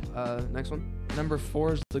 That's cool. Next one. Number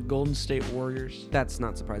 4 is the Golden State Warriors. That's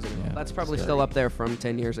not surprising at all. Yeah, That's probably that's still up there from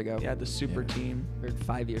 10 years ago. Yeah, the super Yeah. team. Or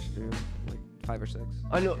 5 years ago. Like 5 or 6.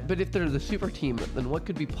 I know, but if they're the super team, then what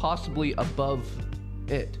could be possibly above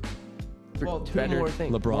it? Well, Two better. more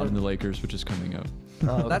things. LeBron and the Lakers, which is coming up.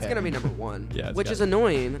 Oh, That's okay. gonna be number 1. Yeah, it's which got- is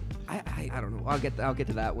annoying. I don't know. I'll get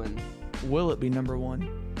to that when. Will it be number 1?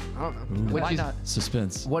 I don't know. Ooh. Which Why is- not?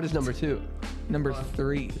 Suspense. What is number 2? Number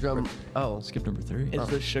 3 Skip number 3. is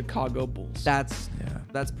the Chicago Bulls. That's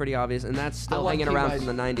pretty obvious, and that's still like hanging you around guys from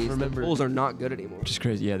the 90s. remember- The Bulls are not good anymore. Which is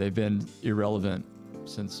crazy. Yeah, they've been irrelevant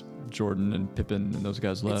since Jordan and Pippen and those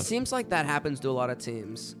guys It left. seems like that happens to a lot of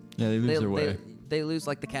teams. Yeah, they lose their way. They lose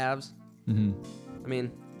like the Cavs. Mm-hmm. I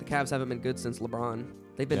mean, the Cavs haven't been good since LeBron.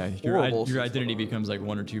 They've been Yeah, horrible. your since identity LeBron. becomes like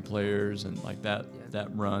 1 or 2 players and like that Yeah.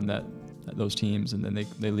 run those teams, and then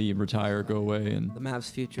they leave, retire, go away, and The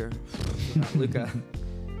Mavs' future. Without Luka.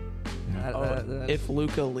 If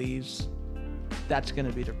Luka leaves, that's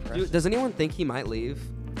gonna be depressing. Does anyone think he might leave?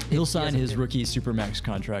 he'll If he sign hasn't his been- rookie supermax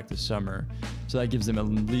contract this summer, so that gives him at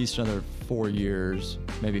least another 4 years,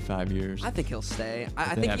 maybe 5 years. I think he'll stay. I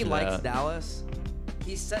then think he after likes that- Dallas.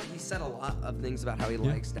 He said a lot of things about how he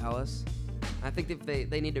likes Dallas. I think if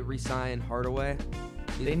they need to re-sign Hardaway.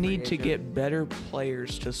 He's They a free need to agent. get better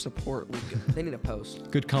players to support Luka. They need a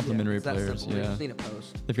post. Good complementary It's that players. simple. They Yeah, just need a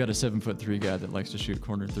post they've got a 7'3" guy that likes to shoot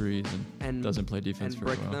corner threes and and doesn't play defense and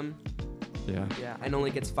very brick well. them, Yeah. Yeah, and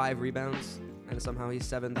only gets 5 rebounds, and somehow he's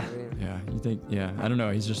 7'3". Yeah, you think? Yeah, I don't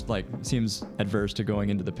know. He's just like seems adverse to going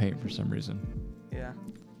into the paint for some reason. yeah.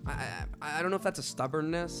 I don't know if that's a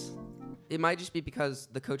stubbornness. It might just be because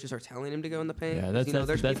the coaches are telling him to go in the paint. Yeah, 'Cause, that's you know,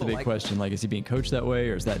 there's the people big like question. Like, is he being coached that way,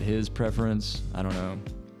 or is that his preference? I don't know.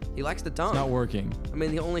 that. He likes to dunk. It's not working. I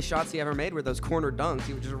mean, the only shots he ever made were those corner dunks.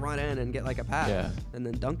 He would just run in and get like a pass, Yeah. and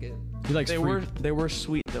then dunk it. He likes They free. were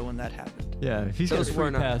sweet though when that happened. Yeah, if he's got a Those were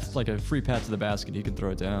free not- pass, like a free pass to the basket, he can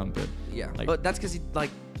throw it down. But Yeah, Like- but that's because he like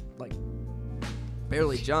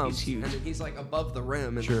barely jumps, huge. and then he's like above the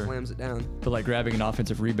rim and Sure. slams it down. like grabbing an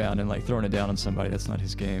offensive rebound and like throwing it down on somebody, that's not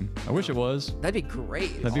his game. I wish it was. That'd be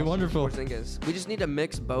great. That'd be Also, wonderful. Porzingis. We just need to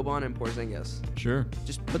mix Boban and Porzingis. Sure.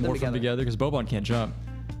 Just put More them from together because Boban can't jump.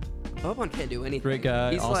 Boban can't do anything. Great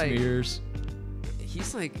guy, He's awesome like ears.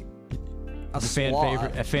 he's like a He's a fan sloth.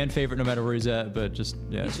 favorite. A fan favorite no matter where he's at. But just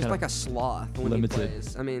yeah, He's it's just kinda- like a sloth when limited. he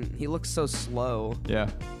plays. I mean, he looks so slow. yeah.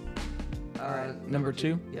 All right, number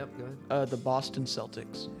 2, Yep, go ahead. the Boston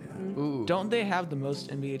Celtics. Ooh. Don't they have the most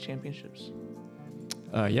NBA championships?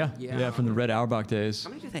 Yeah. Yeah. From the Red Auerbach days. How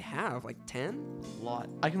many do they have? Like 10? A lot.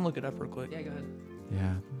 I can look it up real quick. Yeah, go ahead.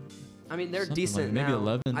 Yeah. I mean, they're Something decent like maybe now.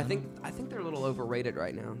 11. I think they're a little overrated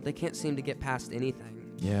right now. They can't seem to get past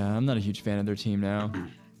anything. Yeah, I'm not a huge fan of their team now.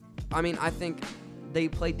 I mean, I think they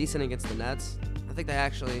played decent against the Nets. I think they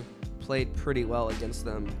actually played pretty well against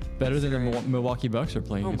them. Better than the considering- Milwaukee Bucks are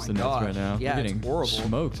playing Oh against my the Nets gosh. right now. Yeah, They're it's getting horrible.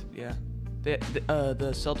 smoked. Yeah. The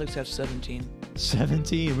Celtics have 17.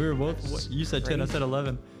 17. We were both. That's You said 10. I crazy. said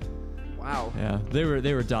 11. Wow. Yeah, they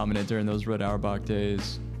were dominant during those Red Auerbach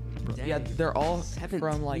days. Dang. Yeah, they're all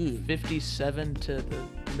from like 17. 57 to the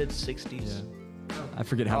mid 60s. Yeah. I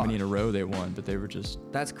forget how many in a row they won, but they were just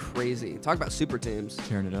That's crazy. Talk about super teams.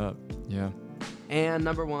 tearing it up. Yeah. And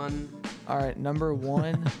number 1, All right, number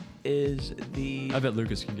 1 is I bet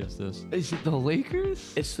Lucas can guess this. Is it the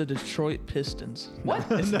Lakers? it's the Detroit Pistons. What?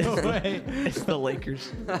 No way. It's the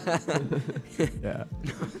Lakers. Yeah.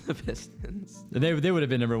 the Pistons. They would have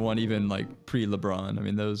been number 1 even like pre-LeBron. I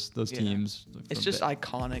mean those Yeah. teams. It's from just the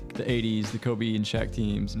iconic. 80s, the Kobe and Shaq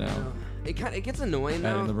teams now. It gets annoying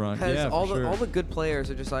Adding now LeBron. because Yeah, for all sure. the good players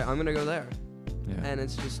are just like, I'm gonna go there, Yeah. and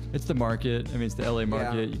it's just It's the market. I mean, it's the LA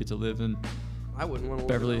market. You get to live in I wouldn't want to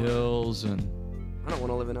Beverly live in LA. Hills, and I don't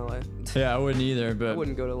want to live in LA. yeah, I wouldn't either. I But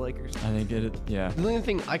wouldn't go to Lakers. I think yeah. The only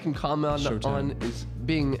thing I can comment Showtime. on is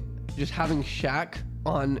just having Shaq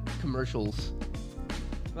on commercials.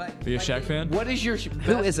 Are you a Shaq fan? What is your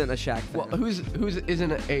Who isn't a Shaq fan? Well, who's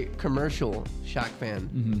isn't a commercial Shaq fan?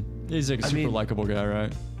 Mm-hmm. He's like a super mean- likable guy,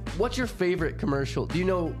 right? What's your favorite commercial? Do you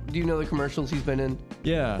know the commercials he's been in?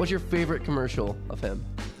 Yeah. What's your favorite commercial of him?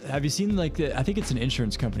 have you seen like I think it's an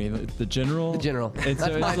insurance company, the General. The General. And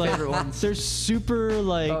That's so my it's like, favorite one. They're super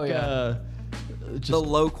like. Oh, yeah. Just, The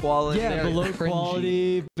low quality. yeah, They're the low cringy.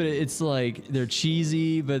 quality, but it's like they're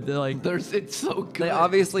cheesy, but they're like It's so good. They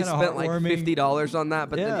obviously kinda spent like heartwarming. $50 on that,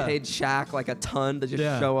 but Yeah. then paid Shaq like a ton to just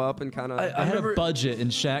Yeah. show up and kind of. I had remember- a budget,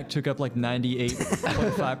 and Shaq took up like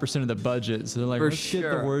 98.5% of the budget. So they're like, For let's get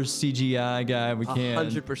sure. the worst CGI guy we can.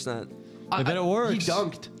 100%. But then it works. He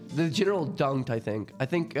dunked. The General dunked, I think. I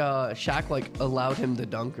think Shaq like allowed him to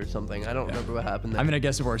dunk or something. I don't remember what happened there. I mean, I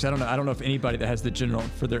guess it works. I don't know. I don't know if anybody that has the General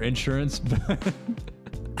for their insurance, but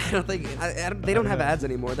I don't think they don't have ads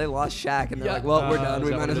anymore. They lost Shaq, and they're Yeah. like, well, we're done. is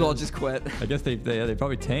We that might what as it well is? just quit. I guess they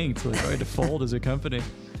probably tanked. So they probably had to fold as a company.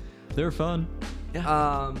 They were fun.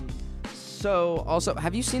 So also,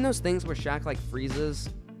 have you seen those things where Shaq like freezes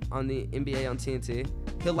on the NBA on TNT?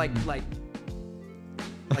 He'll like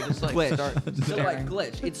Just like glitch. start He'll like staring.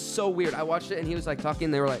 glitch. It's so weird. I watched it and he was like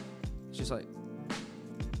talking. They were like, it's just like,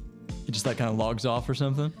 It just like kind of logs off or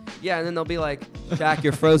something. yeah, and then they'll be like, Shaq,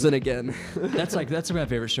 you're frozen again. That's my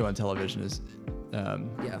favorite show on television is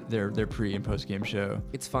Yeah. their pre and post game show.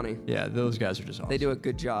 It's funny. Yeah, those guys are just awesome. They do a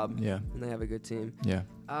good job. Yeah. And they have a good team. Yeah.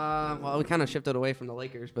 Well, we kind of shifted away from the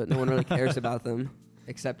Lakers, but no one really cares about them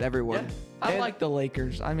except everyone. I like the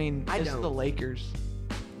Lakers. I mean, I it's don't. the Lakers.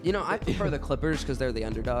 You know, I prefer the Clippers because they're the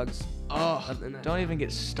underdogs. Oh, Other than that- don't even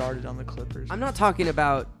get started on the Clippers. I'm not talking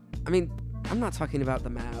about. I mean, I'm not talking about the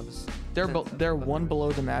Mavs. They're one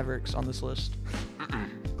below the Mavericks on this list.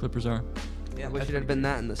 Clippers are. Yeah, wish it had been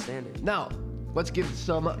that in the standing. Now, let's give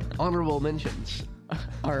some honorable mentions.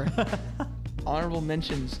 Our honorable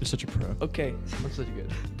mentions. They're such a pro. Okay, That's such a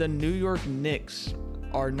good. the New York Knicks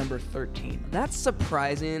are number 13. That's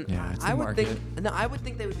surprising. Yeah, it's the I would market. think. No, I would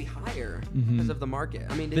think they would be higher Mhm. because of the market.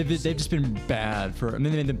 I mean, did you They've just been bad for. I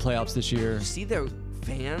mean, they made the playoffs this year. see their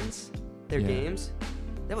fans, their Yeah. games.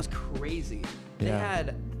 That was crazy. They Yeah.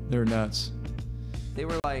 They're nuts. they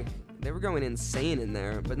were going insane in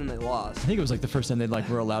there, but then they lost. I think it was like the first time they like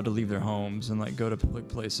were allowed to leave their homes and like go to public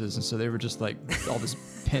places, and so they were just like all this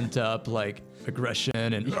pent up like aggression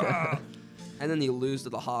and And then you lose to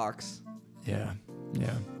the Hawks. yeah.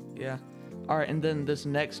 Yeah. All right, and then this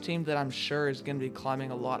next team that I'm sure is going to be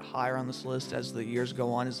climbing a lot higher on this list as the years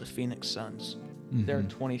go on is the Phoenix Suns. They're Mhm. at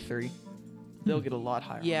 23. They'll get a lot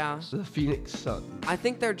higher. Yeah, The Phoenix Suns. I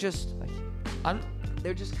think they're just I'm,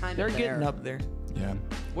 they're just kind they're of getting up there. Yeah.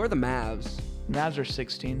 We're the Mavs. Mavs are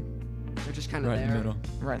 16, They're just kind of Right there. in the middle.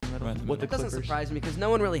 right in the middle. Right in the with the That doesn't Clippers. surprise me because no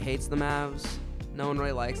one really hates the Mavs. No one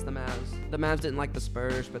really likes the Mavs. The Mavs didn't like the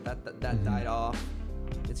Spurs, but that Mhm. died off.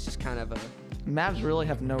 It's just kind of a Mavs really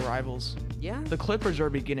have no rivals. yeah. The Clippers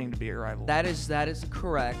are beginning to be a rival. That is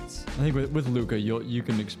correct. I think with Luca, you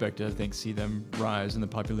can expect to see them rise in the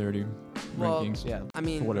popularity Well, rankings. Yeah. I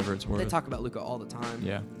mean, For whatever it's they worth. talk about Luca all the time.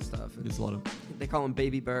 Yeah. And stuff. There's a lot of They call him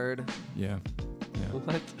Baby Bird. yeah.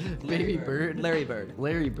 What? Baby Bird? Larry Bird.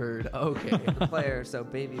 Larry Bird. Okay. The player, so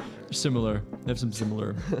Baby Bird. Similar. They have some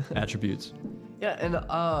similar attributes. Yeah, and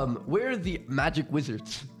where are the Magic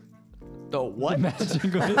Wizards? the what?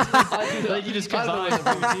 Like you just combine the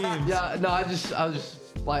two teams. Yeah, no, I was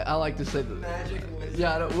just like I like to say that. Magic Wizard.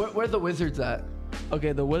 Yeah, no, where the Wizards at?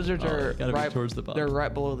 Okay, the Wizards Oh, are gotta be right towards the bottom. They're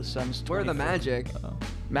right below the Suns. We're the 24. Magic. Oh.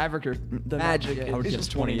 Maverick are the Magic. Magic. I would is guess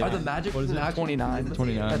 20. Are the Magic What is it? actually- 29.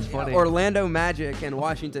 29. That's Yeah, funny. Orlando Magic and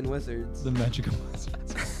Washington Wizards. The magical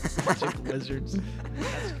Wizards. Magic Wizards.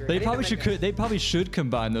 That's great. They need probably to should make they probably should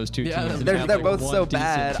combine those two Yeah, teams. and They're have, they're like, both one so decent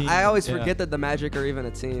bad. team. I always Yeah. forget that the Magic are even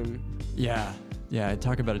a team. Yeah, yeah.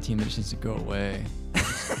 Talk about a team that just needs to go away.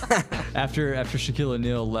 after Shaquille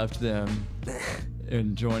O'Neal left them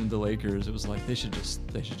and joined the Lakers, it was like they should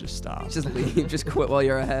just stop. Just leave. Just quit while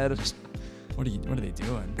you're ahead. What are they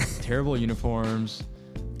doing? Terrible uniforms,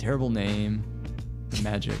 terrible name. The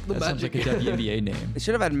Magic. The That sounds like a Magic. WNBA name. They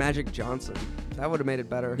should have had Magic Johnson. That would have made it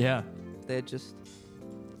better. Yeah, They had just.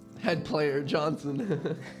 Head player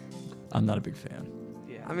Johnson. I'm not a big fan.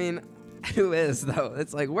 Yeah. I mean, who is though?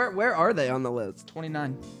 It's like where are they on the list?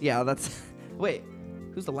 29. Yeah, that's. Wait,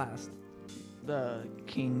 who's the last? The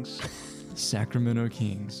Kings. Sacramento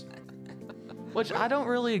Kings. Which I don't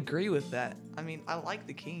really agree with that. I mean, I like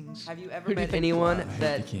the Kings. Have you ever Who do you met think anyone I hate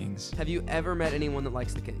that? the Kings. Have you ever met anyone that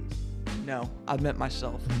likes the Kings? No, I've met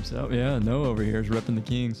myself. So yeah, Noah over here is repping the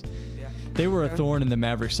Kings. Yeah. They were a Okay. thorn in the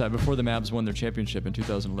Mavericks side. Before the Mavs won their championship in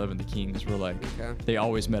 2011, the Kings were like, Okay. they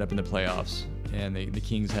always met up in the playoffs. And the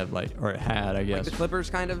Kings had I Like guess. the Clippers,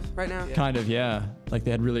 kind of right now. Kind of, yeah. Like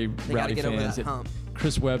they had really They gotta rowdy get over fans. that hump.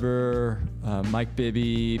 Chris Webber, Mike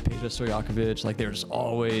Bibby, Peja Stojakovic, like they were just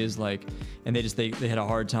always like, and they had a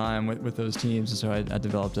hard time with those teams. And so I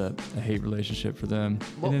developed a hate relationship for them.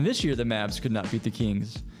 Well- and then this year, the Mavs could not beat the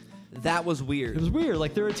Kings. That was weird. It was weird.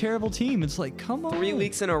 Like, they're a terrible team. It's like, come on. 3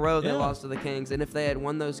 weeks in a row they Yeah. lost to the Kings, and if they had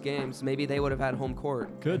won those games, maybe they would have had home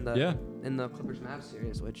court. Good, yeah. In the Clippers Mavs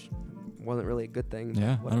series, which wasn't really a good thing.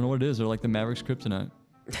 Yeah, I don't know what it is. They're like the Mavericks kryptonite.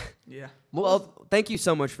 Yeah. Well, thank you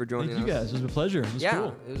so much for joining Thank you us. guys. It was a pleasure. It was Yeah,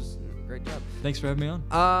 cool. it was a great job. Thanks for having me on.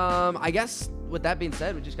 I guess with that being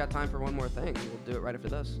said, we just got time for one more thing. We'll do it right after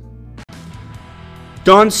this.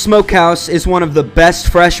 Don's Smokehouse is one of the best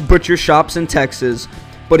fresh butcher shops in Texas,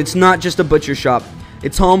 but it's not just a butcher shop.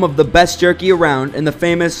 It's home of the best jerky around and the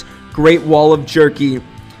famous Great Wall of Jerky,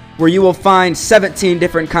 where you will find 17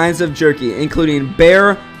 different kinds of jerky, including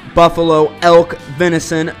bear, buffalo, elk,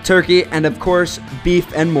 venison, turkey, and of course, beef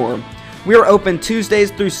and more. We are open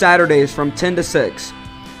Tuesdays through Saturdays from 10 to 6.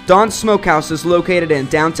 Don's Smokehouse is located in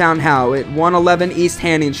downtown Howe at 111 East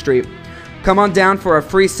Hanning Street. Come on down for a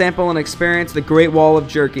free sample and experience the Great Wall of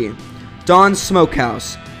Jerky. Don's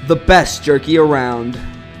Smokehouse, the best jerky around.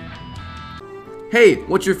 Hey,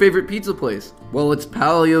 what's your favorite pizza place? Well, it's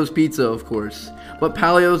Palio's Pizza, of course. But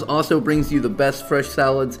Palio's also brings you the best fresh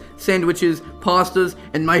salads, sandwiches, pastas,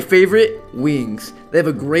 and my favorite, wings. They have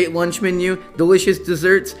a great lunch menu, delicious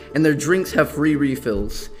desserts, and their drinks have free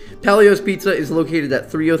refills. Palio's Pizza is located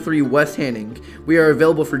at 303 West Hanning. We are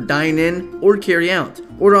available for dine-in or carry-out.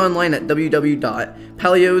 Order online at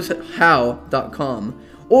www.palioshow.com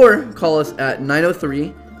or call us at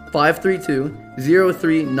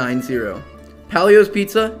 903-532-0390. Palio's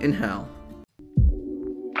Pizza in Howe.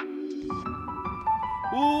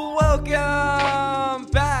 Welcome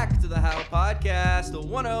back to the How Podcast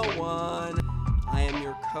 101. I am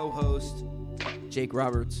your co-host, Jake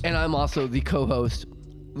Roberts. And I'm also the co-host,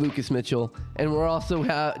 Lucas Mitchell. And we're also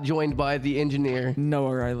joined by the engineer.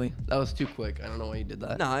 Noah Riley. That was too quick. I don't know why you did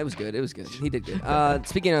that. No, it was good. It was good. He did good.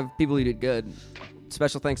 Speaking of people who did good,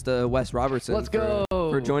 special thanks to Wes Robertson Let's go.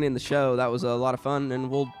 for joining the show. That was a lot of fun, and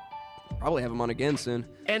we'll probably have him on again soon.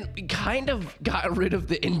 And we kind of got rid of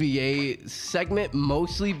the NBA segment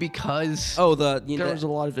mostly because Oh, There was a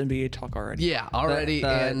lot of NBA talk already. yeah, already the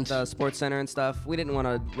and Sports Center and stuff. We didn't want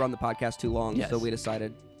to run the podcast too long, Yes. so we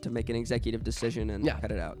decided to make an executive decision and Yeah.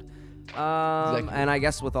 cut it out. Executive. And I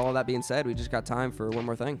guess with all of that being said, we just got time for one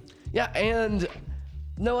more thing. yeah, and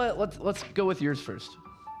Noah, let's go with yours first.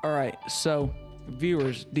 All right, so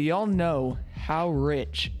viewers, do y'all know how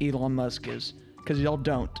rich Elon Musk is? Because y'all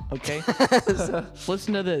don't, okay?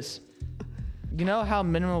 Listen to this. You know how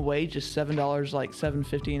minimum wage is $7, like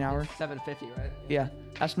 $7.50 an hour? $7.50, right? Yeah,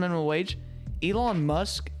 that's minimum wage. Elon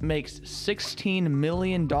Musk makes $16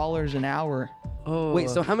 million an hour. Oh, Wait,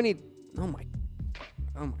 so how many? Oh my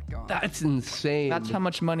God. that's insane. That's how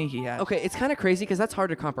much money he has. Okay, it's kind of crazy because that's hard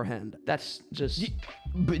to comprehend. That's just,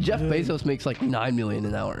 But Jeff Bezos makes like $9 million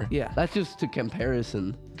an hour. Yeah. That's just to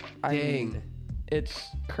comparison. I Dang. mean, it's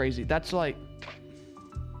crazy. That's like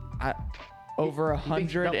over he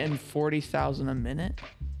makes double. 140,000 a minute,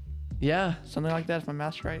 Yeah. something like that. If my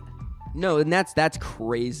math's right. No, and that's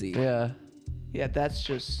crazy. Yeah. Yeah, that's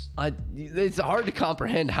just It's hard to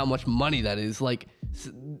comprehend how much money that is. Like,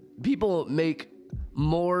 people make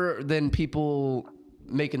more than people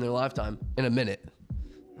make in their lifetime in a minute.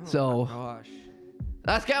 So Gosh,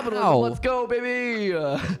 that's capitalism. Ow. Let's go, baby.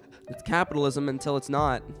 it's capitalism until it's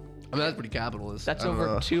not. I mean, that's pretty capitalist. that's I don't over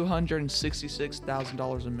know.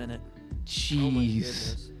 $266,000 a minute.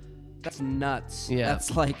 Jeez. That's nuts. Yeah.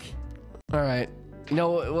 That's like. All right. You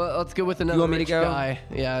know, well, let's go with another want me to rich go? guy.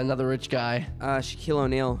 Yeah, another rich guy. Shaquille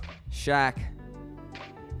O'Neal, Shaq.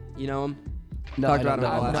 You know him? No, Talked I about don't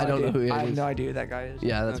it know. last I don't know who he I have is. no idea who that guy is.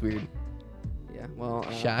 Yeah, that's Okay. weird. Yeah. Well,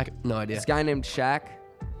 Shaq? No idea. This guy named Shaq.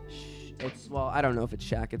 I don't know if it's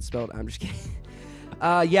Shaq. It's spelled. I'm just kidding.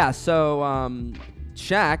 Yeah. So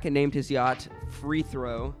Shaq named his yacht Free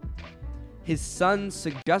Throw. His son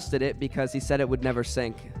suggested it because he said it would never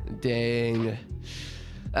sink. Dang.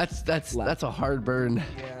 That's a hard burn.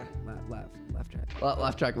 Yeah.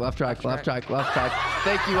 Left track. Left track.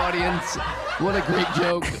 Thank you, audience. What a great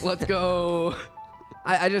joke. Let's go.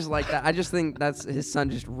 I just like that. I just think that's his son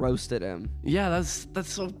just roasted him. Yeah, that's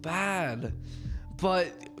so bad. But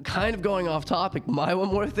kind of going off topic, my one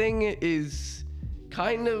more thing is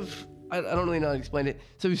kind of, I don't really know how to explain it.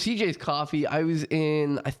 So CJ's Coffee, I was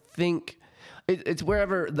in, I think, it's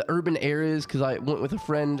wherever the Urban Air is, because I went with a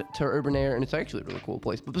friend to Urban Air, and it's actually a really cool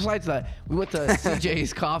place. But besides that, we went to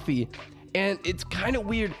CJ's Coffee, and it's kind of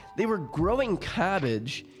weird. They were growing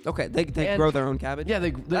cabbage. Okay, they And- grow their own cabbage. Yeah,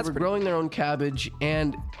 they That's were pretty- growing their own cabbage,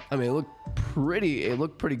 and I mean, it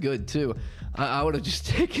looked pretty good too. I would have just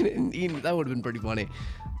taken it and eaten. That would have been pretty funny.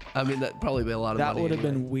 I mean, that probably be a lot of That money. would have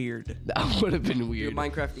anyway. been weird. That would have been Your weird.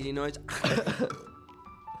 Minecraft eating noise.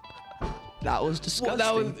 That was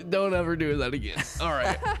disgusting. Don't ever do that again. All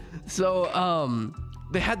right. So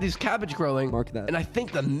they had these cabbage growing. Mark that. And I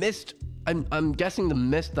think the mist. I'm guessing the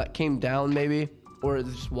mist that came down maybe, or it's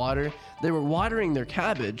just water. They were watering their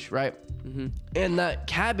cabbage, right? Mm-hmm. And that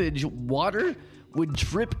cabbage water would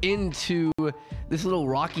drip into this little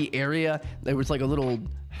rocky area. There was like a little.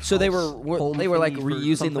 So they were like thingy for reusing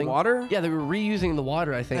the something. water? Yeah, they were reusing the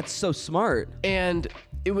water. I think. That's so smart. And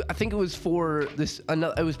I think it was for this.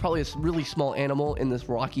 It was probably a really small animal in this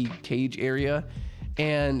rocky cage area,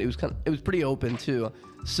 and it was pretty open too.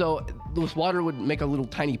 So this water would make a little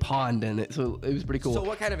tiny pond in it. So it was pretty cool. So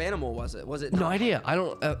what kind of animal was it? Was it No idea.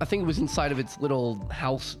 I think it was inside of its little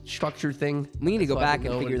house structure thing. We need to go So I back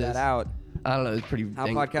don't and know figure what it that is. out. I don't know. It's pretty. How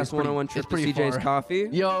dang- Podcast it's pretty- 101 it's trip to pretty CJ's far. Coffee.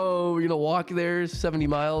 Yo, we're gonna walk there 70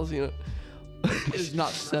 miles. You know. It's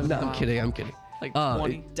not 70 No, I'm miles. kidding. I'm kidding. Like Uh,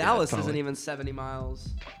 20. Dallas probably. isn't even 70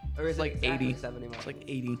 miles. Or is it like exactly 80. 70 miles? It's like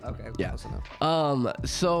 80. Okay, Yeah. close enough.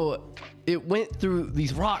 So it went through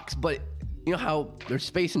these rocks, but you know how there's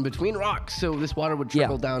space in between rocks, so this water would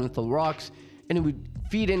trickle down into the rocks, and it would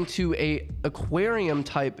feed into a aquarium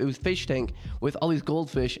type. It was fish tank with all these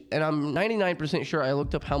goldfish, and I'm 99% sure I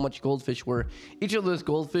looked up how much goldfish were. Each of those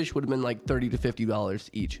goldfish would have been like $30 to $50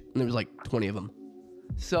 each, and there was like 20 of them.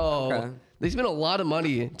 So Okay. they spent a lot of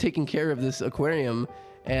money taking care of this aquarium,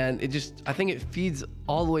 and I think it feeds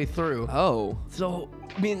all the way through. Oh. So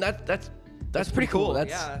I mean that's Pretty cool. That's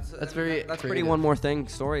yeah, that's very That's pretty creative. one more thing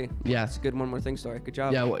story. Yeah. It's a good one more thing story. Good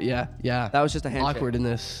job. Yeah, well, yeah. That was just a handshake. awkward in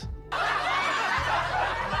this.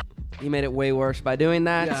 You made it way worse by doing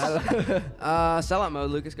that. Yeah. Sellout mode,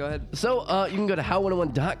 Lucas. Go ahead. So you can go to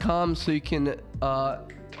how101.com so you can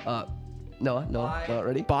no, not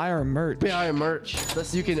ready. Buy our merch. Buy our merch.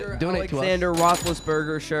 You can donate to us. Alexander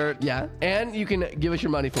Roethlisberger shirt. Yeah, and you can give us your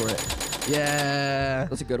money for it. Yeah.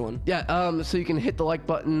 That's a good one. Yeah, so you can hit the like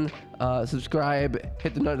button, subscribe,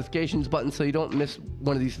 hit the notifications button so you don't miss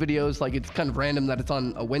one of these videos. Like, it's kind of random that it's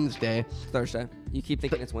on a Wednesday. Thursday. You keep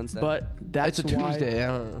thinking it's Wednesday. But that's It's a why, Tuesday. I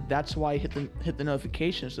don't know. That's why hit the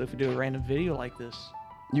notification. So if we do a random video like this,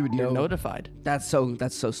 You would you're know. notified. that's so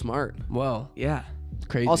shart. Wow. Yeah.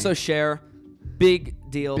 Crazy. Also share. Big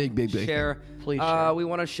deal. Big. Share. Please share. We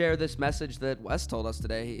want to share this message that Wes told us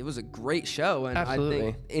today. It was a great show, and I Absolutely.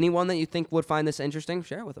 think anyone that you think would find this interesting,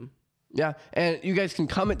 share it with them. Yeah, and you guys can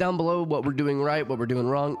comment down below what we're doing right, what we're doing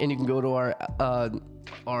wrong, and you can go to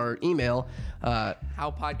our email.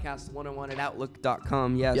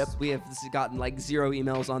 Howpodcast101@outlook.com. Yes, Yep. we have gotten like 0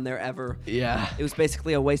 emails on there ever. Yeah. It was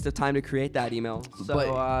basically a waste of time to create that email. So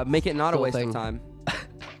But make it not a cool waste thing. of time.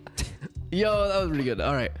 Yo, that was really good.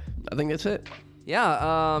 All right, I think that's it.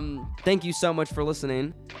 Yeah, thank you so much for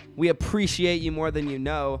listening. We appreciate you more than you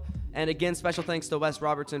know. And again, special thanks to Wes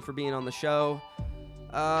Robertson for being on the show.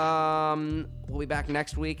 We'll be back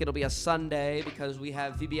next week. It'll be a Sunday because we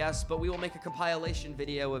have VBS, but we will make a compilation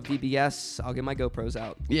video of VBS. I'll get my GoPros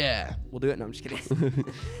out. Yeah. We'll do it. No, I'm just kidding.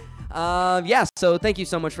 So thank you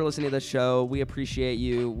so much for listening to this show. We appreciate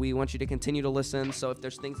you. We want you to continue to listen. So if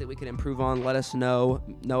there's things that we can improve on, let us know.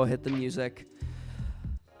 Noah, hit the music.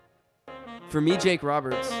 For me, Jake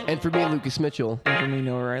Roberts, And for me, Lucas Mitchell. And for me,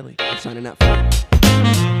 Noah Riley. I'm signing out.